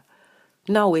are.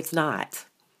 No, it's not.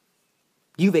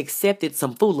 You've accepted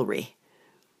some foolery.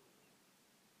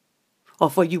 Or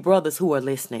for you brothers who are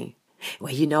listening,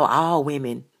 well, you know, all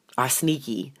women are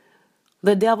sneaky.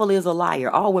 The devil is a liar.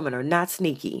 All women are not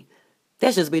sneaky.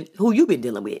 That's just been who you've been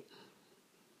dealing with.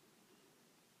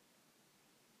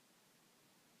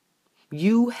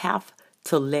 You have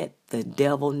to let the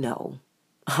devil know.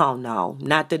 Oh, no,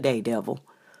 not today, devil.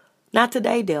 Not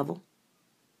today, devil.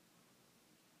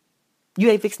 You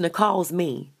ain't fixing to cause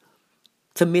me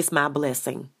to miss my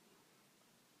blessing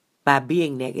by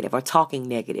being negative or talking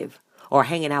negative or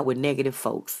hanging out with negative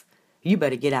folks. You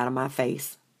better get out of my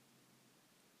face.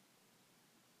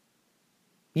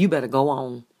 You better go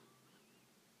on.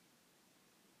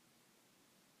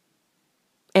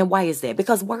 And why is that?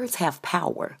 Because words have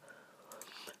power.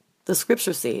 The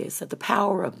scripture says that the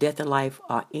power of death and life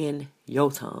are in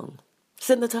your tongue. It's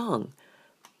in the tongue.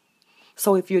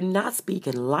 So if you're not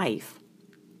speaking life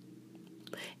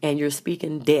and you're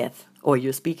speaking death or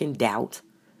you're speaking doubt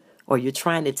or you're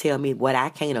trying to tell me what I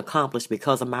can't accomplish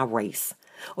because of my race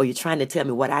or you're trying to tell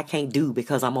me what I can't do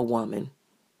because I'm a woman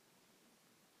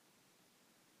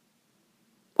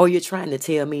or you're trying to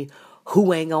tell me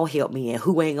who ain't going to help me and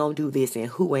who ain't going to do this and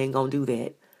who ain't going to do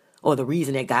that, or the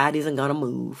reason that God isn't going to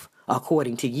move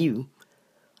according to you,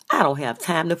 I don't have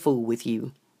time to fool with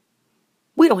you.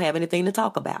 We don't have anything to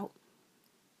talk about.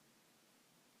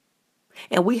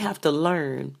 And we have to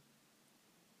learn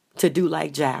to do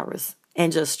like Jairus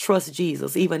and just trust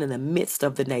Jesus, even in the midst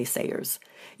of the naysayers,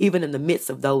 even in the midst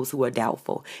of those who are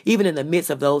doubtful, even in the midst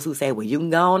of those who say, well, you can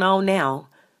go on now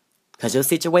because your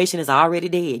situation is already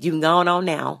dead. You can go on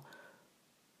now.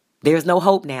 There's no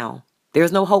hope now.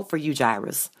 There's no hope for you,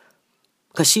 Jairus,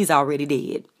 because she's already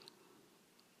dead.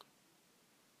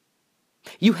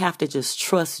 You have to just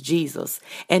trust Jesus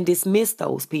and dismiss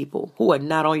those people who are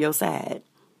not on your side.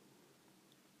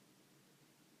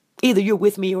 Either you're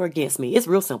with me or against me. It's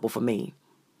real simple for me.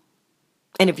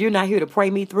 And if you're not here to pray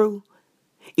me through,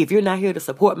 if you're not here to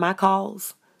support my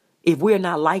cause, if we're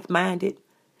not like-minded,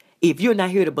 if you're not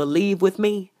here to believe with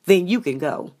me, then you can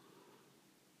go.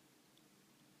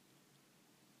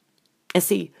 And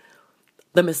see,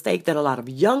 the mistake that a lot of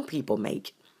young people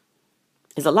make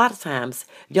is a lot of times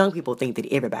young people think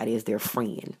that everybody is their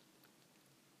friend.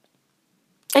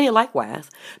 And likewise,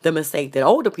 the mistake that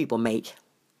older people make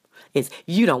is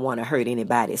you don't want to hurt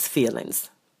anybody's feelings.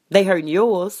 They hurting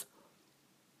yours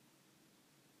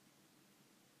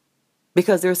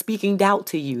because they're speaking doubt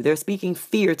to you. They're speaking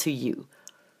fear to you.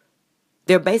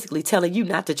 They're basically telling you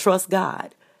not to trust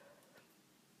God.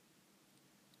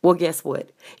 Well, guess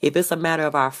what? If it's a matter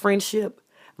of our friendship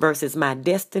versus my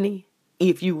destiny,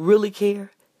 if you really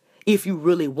care, if you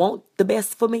really want the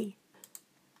best for me,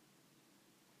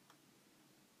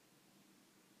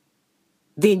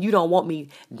 then you don't want me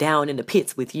down in the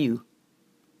pits with you.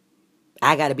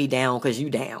 I got to be down because you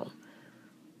down.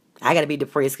 I got to be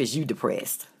depressed because you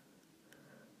depressed.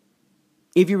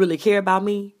 If you really care about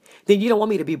me, then you don't want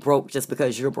me to be broke just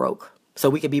because you're broke. So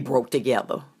we can be broke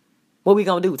together. What we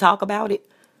going to do? Talk about it?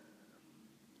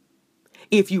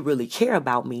 If you really care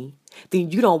about me,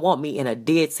 then you don't want me in a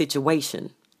dead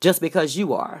situation just because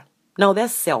you are. No,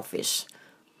 that's selfish.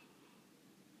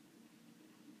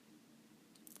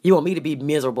 You want me to be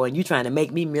miserable and you trying to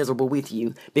make me miserable with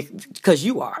you because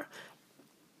you are.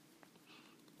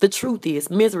 The truth is,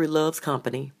 misery loves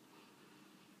company.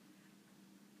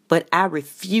 But I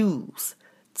refuse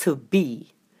to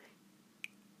be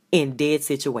in dead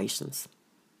situations.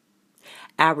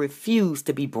 I refuse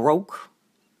to be broke.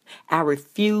 I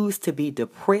refuse to be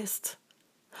depressed.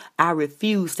 I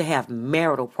refuse to have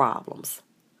marital problems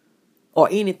or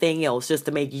anything else just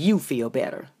to make you feel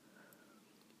better.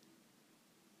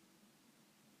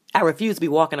 I refuse to be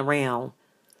walking around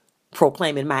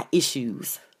proclaiming my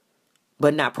issues,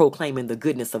 but not proclaiming the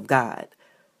goodness of God.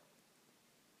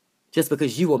 Just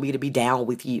because you want me to be down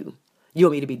with you. You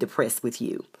want me to be depressed with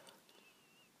you.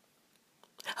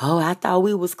 Oh, I thought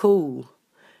we was cool.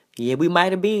 Yeah, we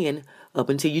might have been up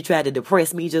until you tried to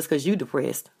depress me just because you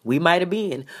depressed. We might have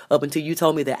been up until you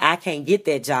told me that I can't get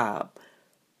that job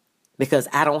because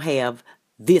I don't have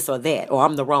this or that, or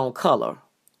I'm the wrong color,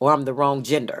 or I'm the wrong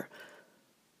gender.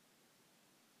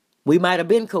 We might have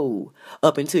been cool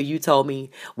up until you told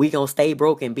me we gonna stay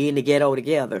broke and be in the ghetto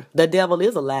together. The devil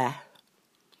is a lie.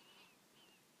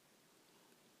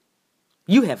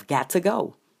 You have got to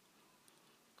go.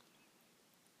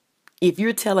 If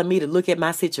you're telling me to look at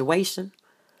my situation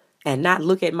and not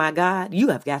look at my God, you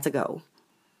have got to go.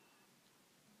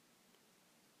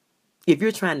 If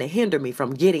you're trying to hinder me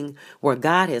from getting where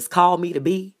God has called me to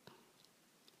be,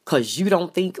 because you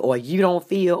don't think or you don't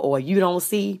feel or you don't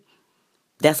see,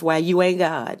 that's why you ain't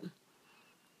God.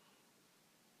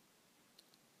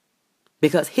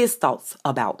 Because his thoughts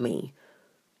about me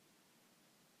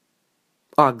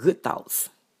are good thoughts.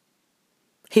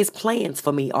 His plans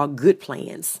for me are good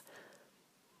plans.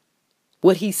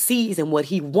 What he sees and what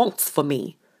he wants for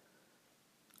me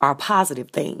are positive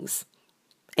things.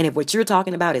 And if what you're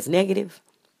talking about is negative,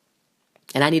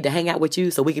 and I need to hang out with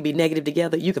you so we can be negative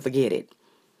together, you can forget it.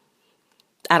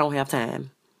 I don't have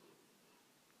time.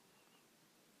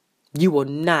 You will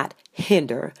not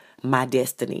hinder my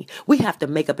destiny. We have to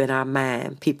make up in our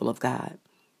mind, people of God.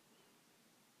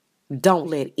 Don't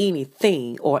let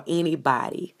anything or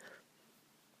anybody,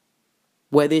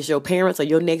 whether it's your parents or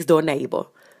your next door neighbor,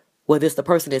 whether it's the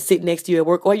person that's sitting next to you at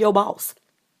work or your boss.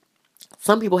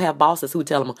 Some people have bosses who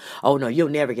tell them, oh no, you'll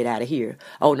never get out of here.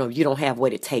 Oh no, you don't have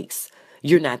what it takes.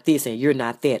 You're not this and you're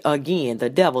not that. Again, the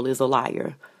devil is a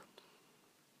liar.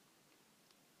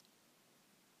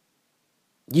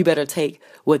 You better take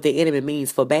what the enemy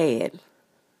means for bad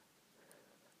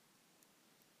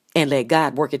and let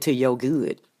God work it to your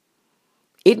good.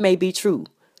 It may be true.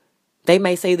 They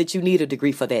may say that you need a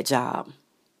degree for that job.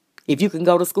 If you can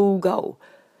go to school, go.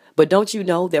 But don't you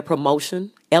know that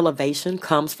promotion, elevation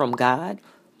comes from God?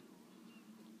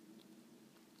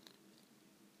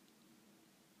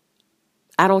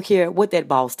 I don't care what that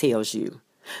boss tells you.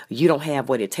 You don't have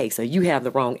what it takes or you have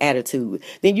the wrong attitude.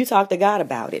 Then you talk to God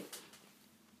about it.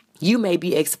 You may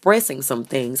be expressing some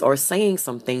things or saying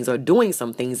some things or doing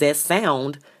some things that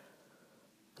sound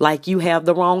like you have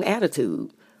the wrong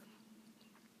attitude.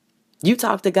 You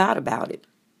talk to God about it.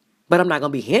 But I'm not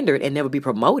going to be hindered and never be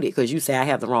promoted because you say I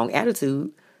have the wrong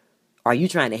attitude. Are you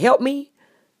trying to help me?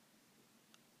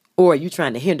 Or are you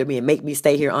trying to hinder me and make me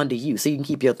stay here under you so you can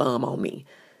keep your thumb on me?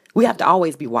 We have to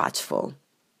always be watchful.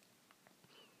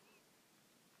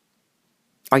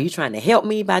 Are you trying to help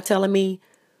me by telling me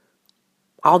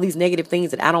all these negative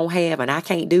things that I don't have and I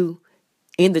can't do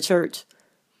in the church?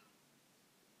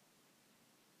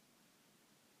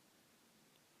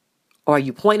 Or are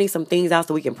you pointing some things out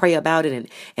so we can pray about it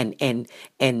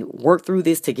and work through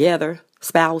this together,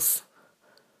 spouse?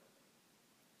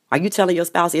 Are you telling your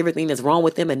spouse everything that's wrong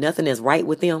with them and nothing is right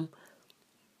with them?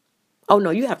 Oh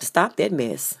no, you have to stop that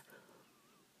mess.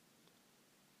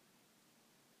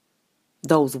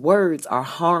 Those words are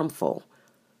harmful.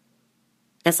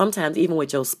 And sometimes even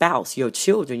with your spouse, your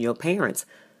children, your parents,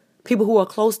 people who are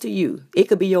close to you, it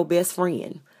could be your best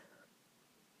friend.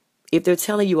 If they're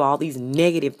telling you all these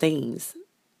negative things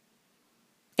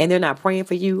and they're not praying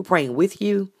for you, praying with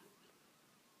you,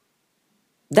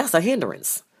 that's a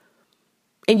hindrance.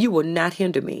 And you will not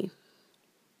hinder me.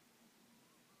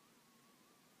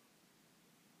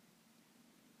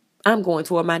 I'm going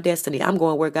toward my destiny. I'm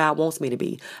going where God wants me to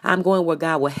be. I'm going where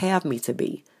God will have me to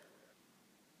be.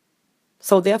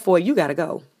 So therefore, you got to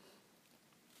go.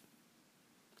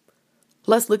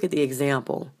 Let's look at the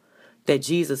example that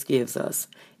Jesus gives us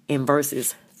in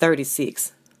verses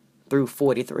 36 through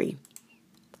 43.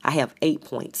 I have 8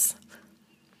 points.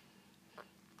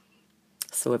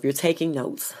 So if you're taking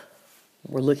notes,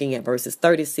 we're looking at verses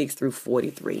 36 through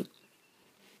 43.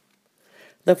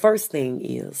 The first thing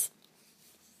is,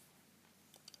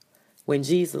 when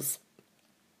Jesus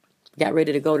got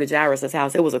ready to go to Jairus'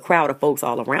 house, there was a crowd of folks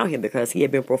all around him because he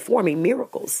had been performing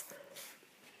miracles.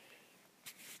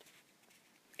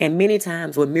 And many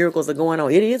times when miracles are going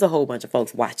on, it is a whole bunch of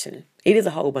folks watching. It is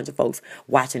a whole bunch of folks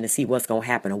watching to see what's going to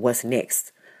happen or what's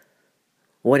next.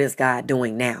 What is God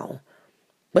doing now?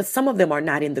 But some of them are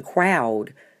not in the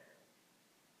crowd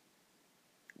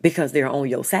because they're on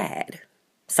your side.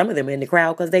 Some of them are in the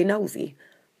crowd because they nosy.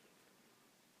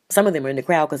 Some of them are in the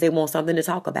crowd because they want something to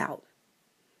talk about.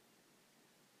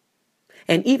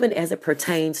 And even as it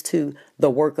pertains to the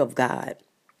work of God,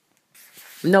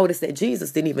 notice that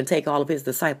Jesus didn't even take all of his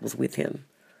disciples with him.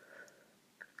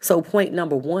 So point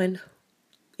number 1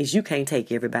 is you can't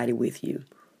take everybody with you.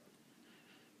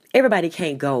 Everybody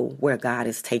can't go where God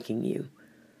is taking you.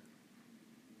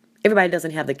 Everybody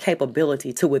doesn't have the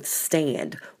capability to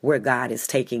withstand where God is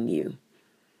taking you.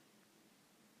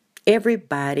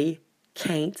 Everybody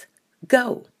can't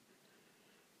go.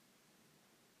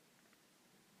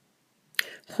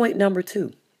 Point number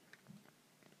 2.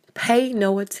 Pay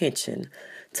no attention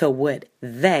to what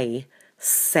they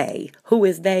say. Who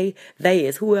is they? They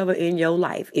is whoever in your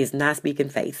life is not speaking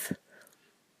faith.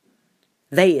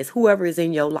 They is whoever is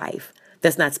in your life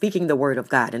that's not speaking the word of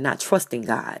God and not trusting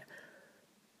God.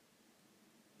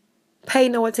 Pay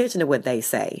no attention to what they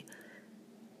say.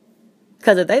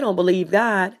 Because if they don't believe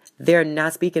God, they're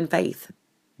not speaking faith.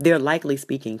 They're likely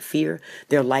speaking fear.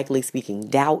 They're likely speaking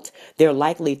doubt. They're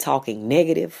likely talking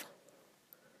negative.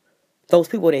 Those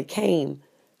people that came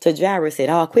to Jairus said,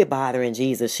 "Oh, quit bothering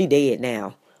Jesus. She dead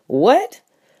now." What?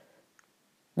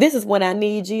 This is when I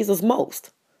need Jesus most.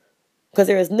 Because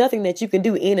there is nothing that you can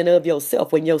do in and of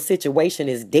yourself when your situation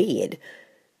is dead.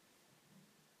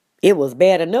 It was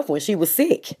bad enough when she was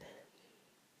sick.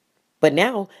 But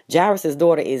now Jairus'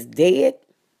 daughter is dead.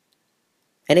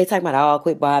 And they talking about, "Oh,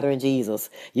 quit bothering Jesus.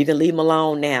 You can leave him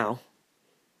alone now."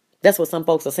 That's what some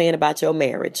folks are saying about your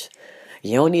marriage.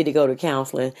 You don't need to go to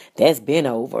counseling. That's been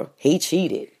over. He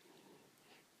cheated.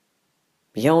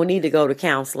 You don't need to go to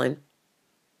counseling.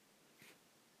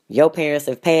 Your parents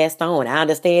have passed on. I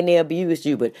understand they abused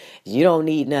you, but you don't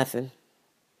need nothing.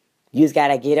 You just got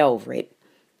to get over it.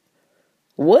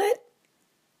 What?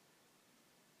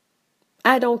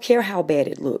 I don't care how bad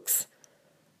it looks.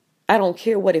 I don't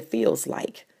care what it feels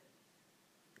like.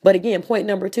 But again, point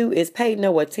number 2 is pay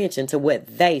no attention to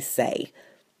what they say.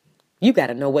 You got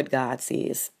to know what God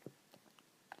says.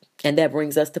 And that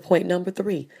brings us to point number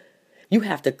 3. You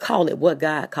have to call it what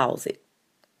God calls it.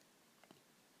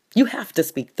 You have to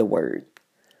speak the word.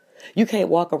 You can't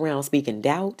walk around speaking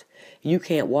doubt. You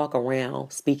can't walk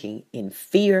around speaking in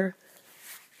fear.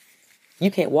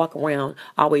 You can't walk around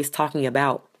always talking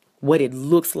about what it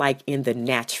looks like in the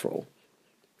natural.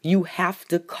 You have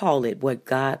to call it what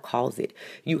God calls it.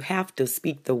 You have to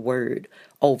speak the word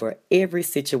over every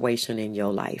situation in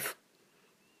your life.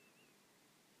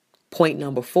 Point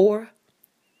number 4,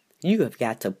 you have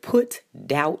got to put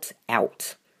doubt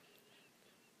out.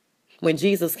 When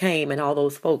Jesus came and all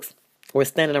those folks were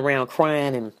standing around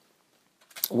crying and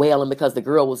wailing because the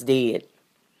girl was dead.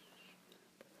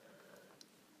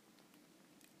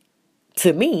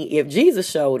 To me, if Jesus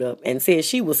showed up and said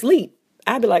she was asleep,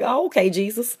 I'd be like, "Oh, okay,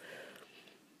 Jesus.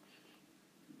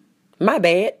 My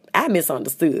bad. I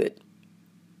misunderstood."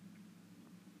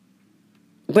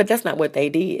 But that's not what they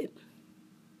did.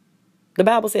 The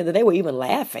Bible said that they were even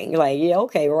laughing. Like, yeah,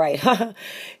 okay, right.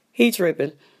 He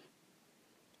tripping.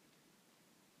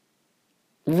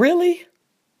 Really?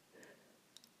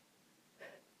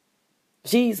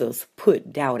 Jesus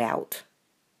put doubt out.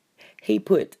 He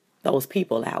put those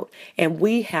people out. And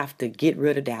we have to get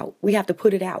rid of doubt. We have to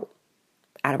put it out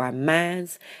of our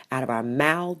minds, out of our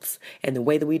mouths. And the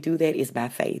way that we do that is by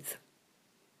faith.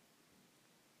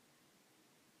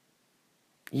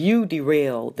 You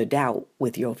derail the doubt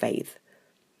with your faith.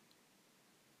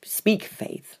 Speak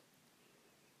faith.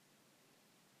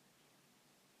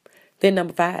 Then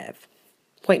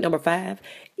point number 5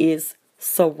 is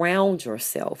surround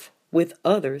yourself with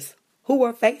others who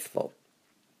are faithful.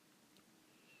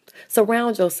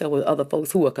 Surround yourself with other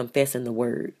folks who are confessing the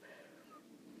word.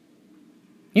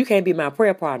 You can't be my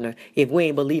prayer partner if we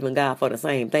ain't believing God for the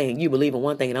same thing. You believe in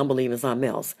one thing and I'm believing something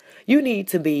else. You need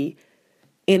to be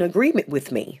in agreement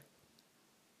with me.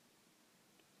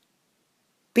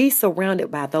 Be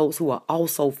surrounded by those who are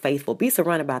also faithful. Be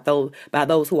surrounded by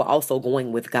those who are also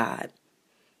going with God.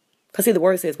 Because see, the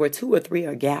word says where 2 or 3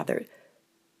 are gathered,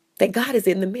 that God is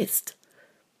in the midst.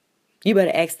 You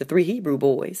better ask the 3 Hebrew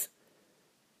boys.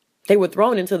 They were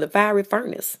thrown into the fiery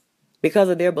furnace because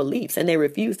of their beliefs, and they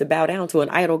refused to bow down to an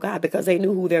idol god because they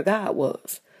knew who their God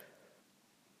was.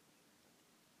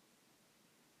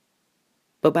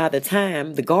 But by the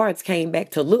time the guards came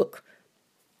back to look,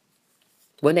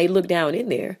 when they looked down in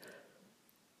there,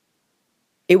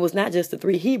 it was not just the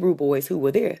 3 Hebrew boys who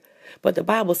were there, but the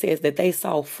Bible says that they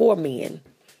saw 4 men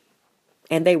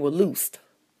and they were loosed.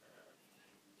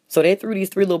 So they threw these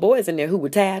 3 little boys in there who were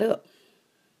tied up.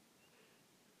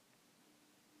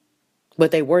 But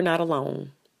they were not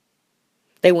alone.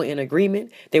 They were in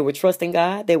agreement. They were trusting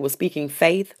God. They were speaking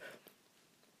faith.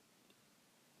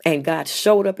 And God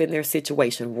showed up in their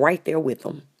situation right there with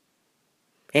them.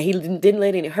 And he didn't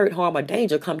let any hurt, harm, or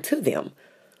danger come to them.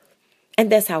 And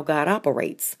that's how God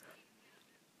operates.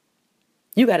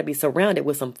 You got to be surrounded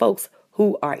with some folks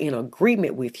who are in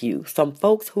agreement with you. Some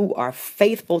folks who are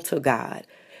faithful to God,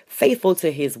 faithful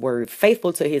to his word,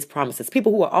 faithful to his promises.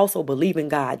 People who are also believing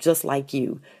God just like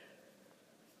you.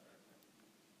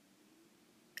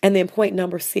 And then point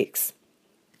number 6.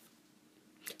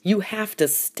 You have to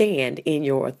stand in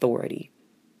your authority.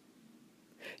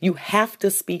 You have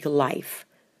to speak life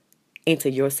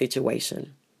into your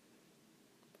situation.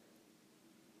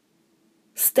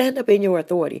 Stand up in your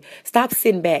authority. Stop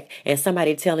sitting back and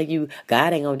somebody telling you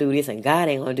God ain't going to do this and God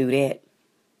ain't going to do that.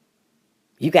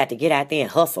 You got to get out there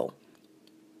and hustle.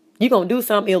 You going to do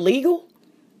something illegal?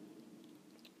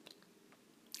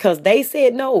 Because they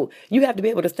said no. You have to be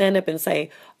able to stand up and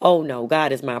say, oh no,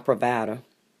 God is my provider.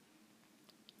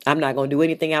 I'm not going to do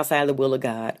anything outside of the will of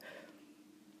God.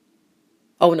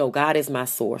 Oh no, God is my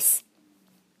source.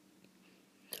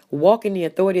 Walk in the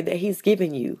authority that he's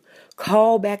given you.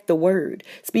 Call back the word.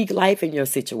 Speak life in your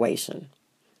situation.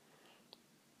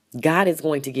 God is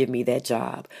going to give me that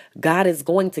job. God is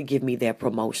going to give me that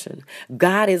promotion.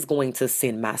 God is going to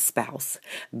send my spouse.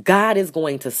 God is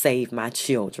going to save my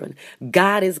children.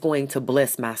 God is going to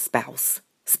bless my spouse.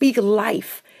 Speak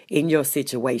life in your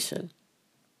situation.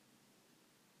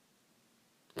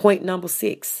 Point number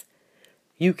 6.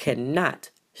 You cannot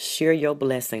share your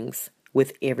blessings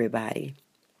with everybody.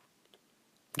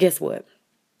 Guess what?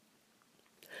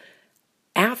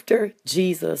 After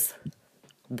Jesus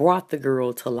brought the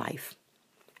girl to life,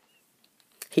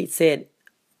 he said,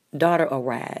 daughter,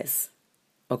 arise.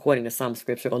 According to some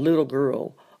scripture, a little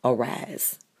girl,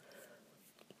 arise.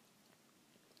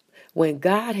 When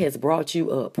God has brought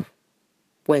you up,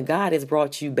 when God has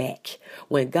brought you back,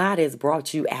 when God has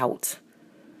brought you out,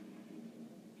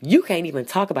 you can't even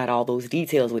talk about all those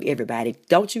details with everybody.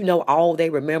 Don't you know all they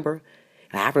remember?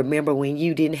 I remember when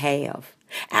you didn't have.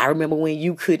 I remember when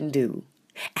you couldn't do.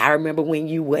 I remember when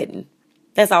you wouldn't.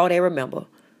 That's all they remember.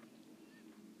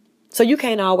 So you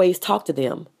can't always talk to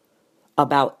them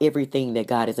about everything that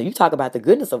God is. You talk about the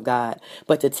goodness of God,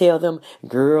 but to tell them,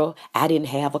 girl, I didn't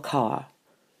have a car.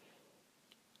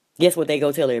 Guess what they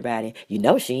go tell everybody? You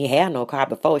know she ain't had no car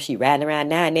before. She riding around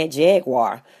now in that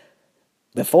Jaguar.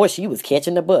 Before she was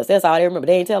catching the bus. That's all they remember.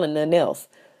 They ain't telling nothing else.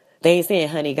 They ain't saying,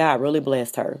 honey, God really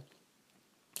blessed her.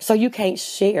 So you can't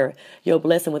share your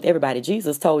blessing with everybody.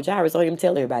 Jesus told Jairus, don't even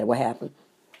tell everybody what happened.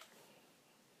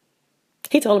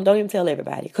 He told him, don't even tell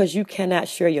everybody, because you cannot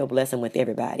share your blessing with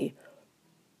everybody.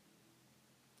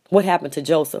 What happened to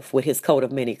Joseph with his coat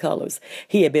of many colors?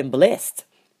 He had been blessed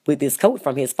with this coat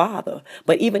from his father,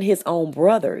 but even his own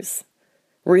brothers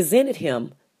resented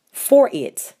him for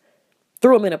it,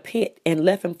 threw him in a pit and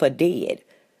left him for dead.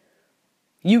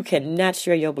 You cannot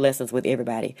share your blessings with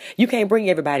everybody. You can't bring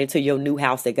everybody to your new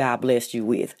house that God blessed you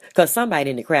with, because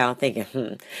somebody in the crowd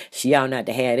thinking, she ought not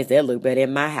to have this. That look better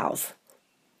in my house.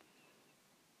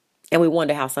 And we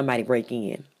wonder how somebody break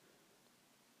in.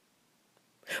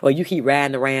 Or you keep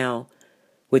riding around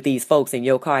with these folks in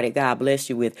your car that God blessed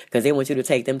you with because they want you to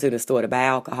take them to the store to buy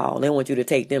alcohol. They want you to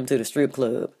take them to the strip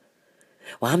club.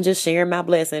 Well, I'm just sharing my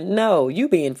blessing. No, you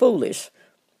being foolish.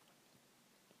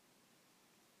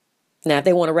 Now, if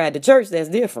they want to ride to church, that's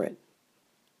different.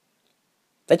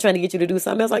 They're trying to get you to do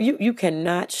something else. Like you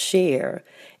cannot share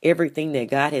everything that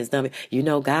God has done. You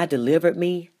know, God delivered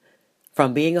me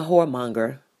from being a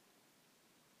whoremonger.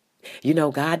 You know,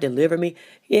 God delivered me.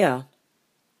 Yeah,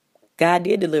 God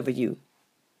did deliver you.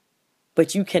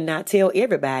 But you cannot tell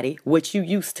everybody what you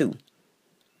used to.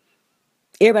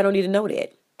 Everybody don't need to know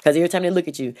that. Because every time they look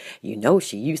at you, you know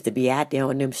she used to be out there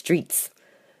on them streets.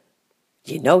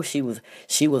 You know she was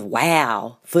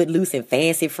wild, footloose, and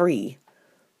fancy free.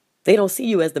 They don't see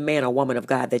you as the man or woman of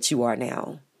God that you are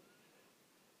now.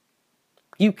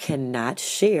 You cannot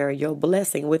share your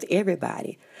blessing with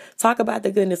everybody. Talk about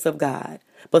the goodness of God.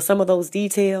 But some of those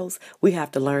details, we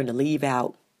have to learn to leave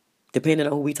out, depending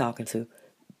on who we're talking to.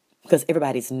 Because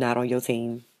everybody's not on your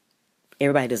team.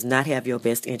 Everybody does not have your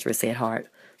best interests at heart.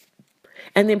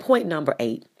 And then point number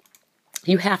 8,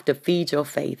 you have to feed your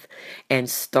faith and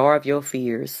starve your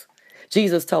fears.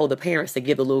 Jesus told the parents to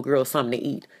give the little girl something to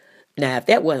eat. Now, if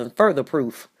that wasn't further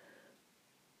proof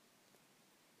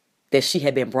that she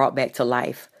had been brought back to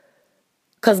life,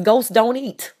 because ghosts don't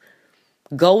eat.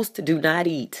 Ghosts do not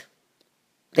eat.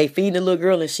 They feed the little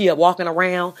girl and she up walking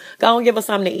around. Go on, give her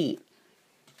something to eat.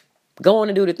 Go on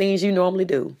and do the things you normally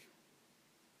do.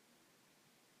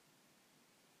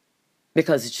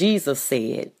 Because Jesus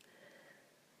said,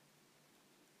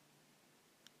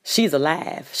 she's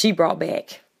alive. She brought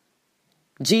back.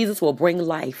 Jesus will bring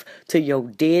life to your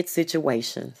dead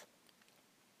situations.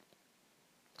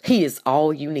 He is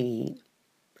all you need.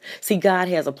 See, God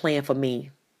has a plan for me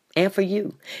and for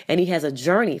you. And he has a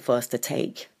journey for us to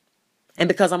take. And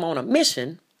because I'm on a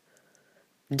mission,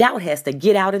 doubt has to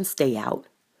get out and stay out.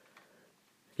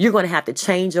 You're going to have to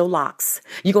change your locks.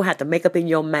 You're going to have to make up in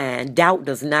your mind, doubt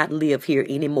does not live here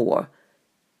anymore.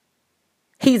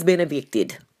 He's been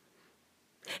evicted.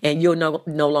 And you'll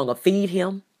no longer feed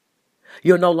him.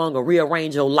 You'll no longer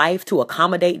rearrange your life to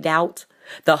accommodate doubt.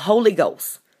 The Holy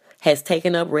Ghost has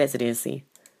taken up residency.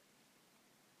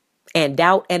 And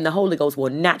doubt and the Holy Ghost will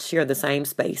not share the same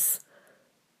space.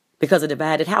 Because a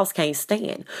divided house can't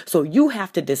stand. So you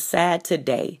have to decide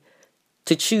today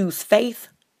to choose faith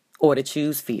or to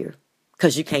choose fear.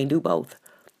 Because you can't do both.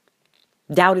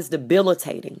 Doubt is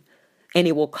debilitating. And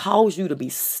it will cause you to be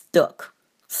stuck,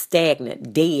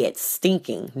 stagnant, dead,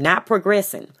 stinking, not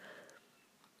progressing.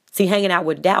 See, hanging out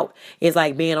with doubt is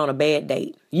like being on a bad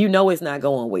date. You know it's not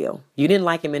going well. You didn't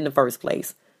like him in the first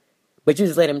place. But you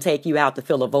just let him take you out to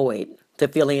fill a void, to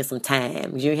fill in some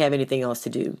time. You didn't have anything else to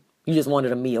do. You just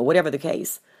wanted a meal, whatever the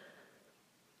case.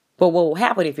 But what will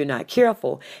happen if you're not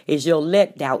careful is you'll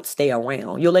let doubt stay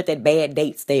around. You'll let that bad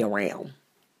date stay around.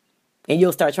 And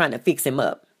you'll start trying to fix him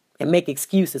up and make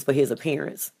excuses for his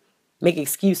appearance. Make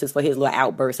excuses for his little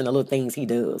outbursts and the little things he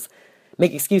does.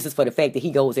 Make excuses for the fact that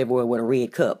he goes everywhere with a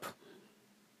red cup.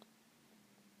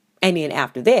 And then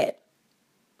after that,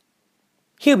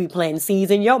 he'll be planting seeds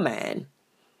in your mind.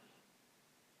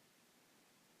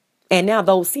 And now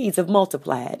those seeds have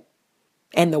multiplied.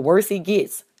 And the worse it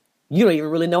gets, you don't even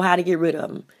really know how to get rid of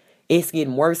them. It's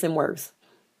getting worse and worse.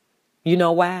 You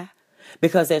know why?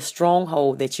 Because that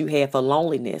stronghold that you have for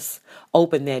loneliness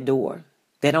opened that door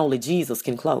that only Jesus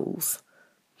can close.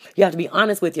 You have to be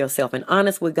honest with yourself and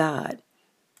honest with God.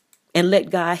 And let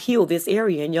God heal this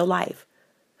area in your life.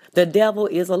 The devil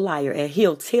is a liar and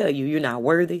he'll tell you you're not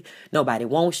worthy. Nobody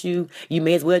wants you. You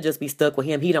may as well just be stuck with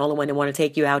him. He's the only one that want to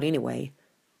take you out anyway.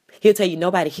 He'll tell you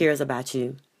nobody cares about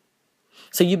you.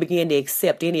 So you begin to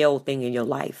accept any old thing in your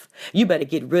life. You better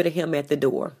get rid of him at the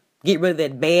door. Get rid of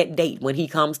that bad date when he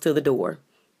comes to the door.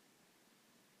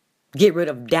 Get rid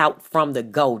of doubt from the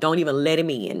go. Don't even let him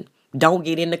in. Don't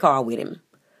get in the car with him.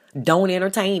 Don't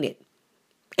entertain it.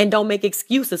 And don't make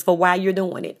excuses for why you're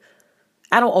doing it.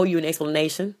 I don't owe you an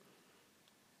explanation.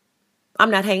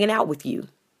 I'm not hanging out with you.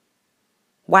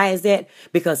 Why is that?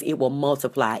 Because it will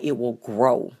multiply. It will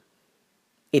grow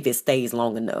if it stays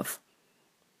long enough.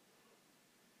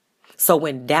 So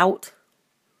when doubt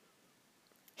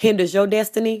hinders your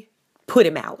destiny, put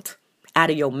him out. Out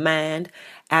of your mind,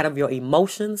 out of your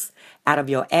emotions, out of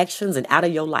your actions, and out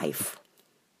of your life.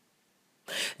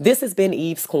 This has been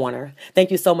Eve's Corner.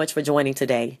 Thank you so much for joining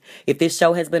today. If this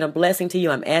show has been a blessing to you,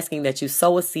 I'm asking that you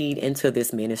sow a seed into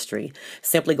this ministry.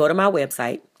 Simply go to my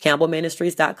website,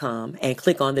 campbellministries.com, and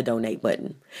click on the donate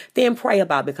button. Then pray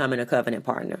about becoming a covenant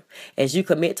partner. As you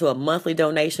commit to a monthly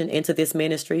donation into this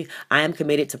ministry, I am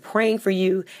committed to praying for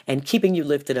you and keeping you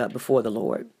lifted up before the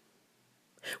Lord.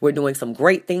 We're doing some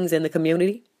great things in the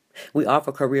community. We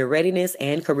offer career readiness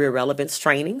and career relevance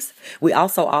trainings. We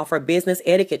also offer business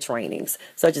etiquette trainings,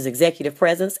 such as executive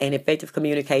presence and effective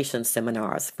communication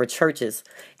seminars for churches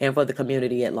and for the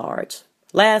community at large.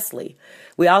 Lastly,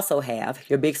 we also have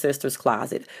your Big Sister's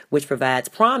Closet, which provides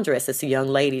prom dresses to young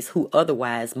ladies who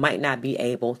otherwise might not be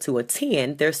able to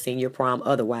attend their senior prom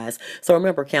otherwise. So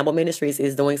remember, Campbell Ministries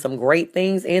is doing some great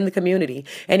things in the community.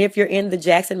 And if you're in the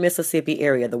Jackson, Mississippi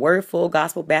area, the Word Full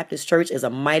Gospel Baptist Church is a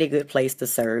mighty good place to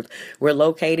serve. We're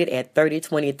located at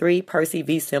 3023 Percy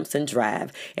V. Simpson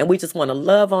Drive. And we just want to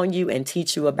love on you and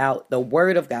teach you about the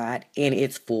Word of God in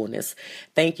its fullness.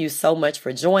 Thank you so much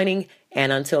for joining.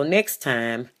 And until next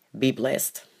time, be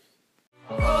blessed.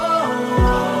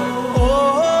 Oh.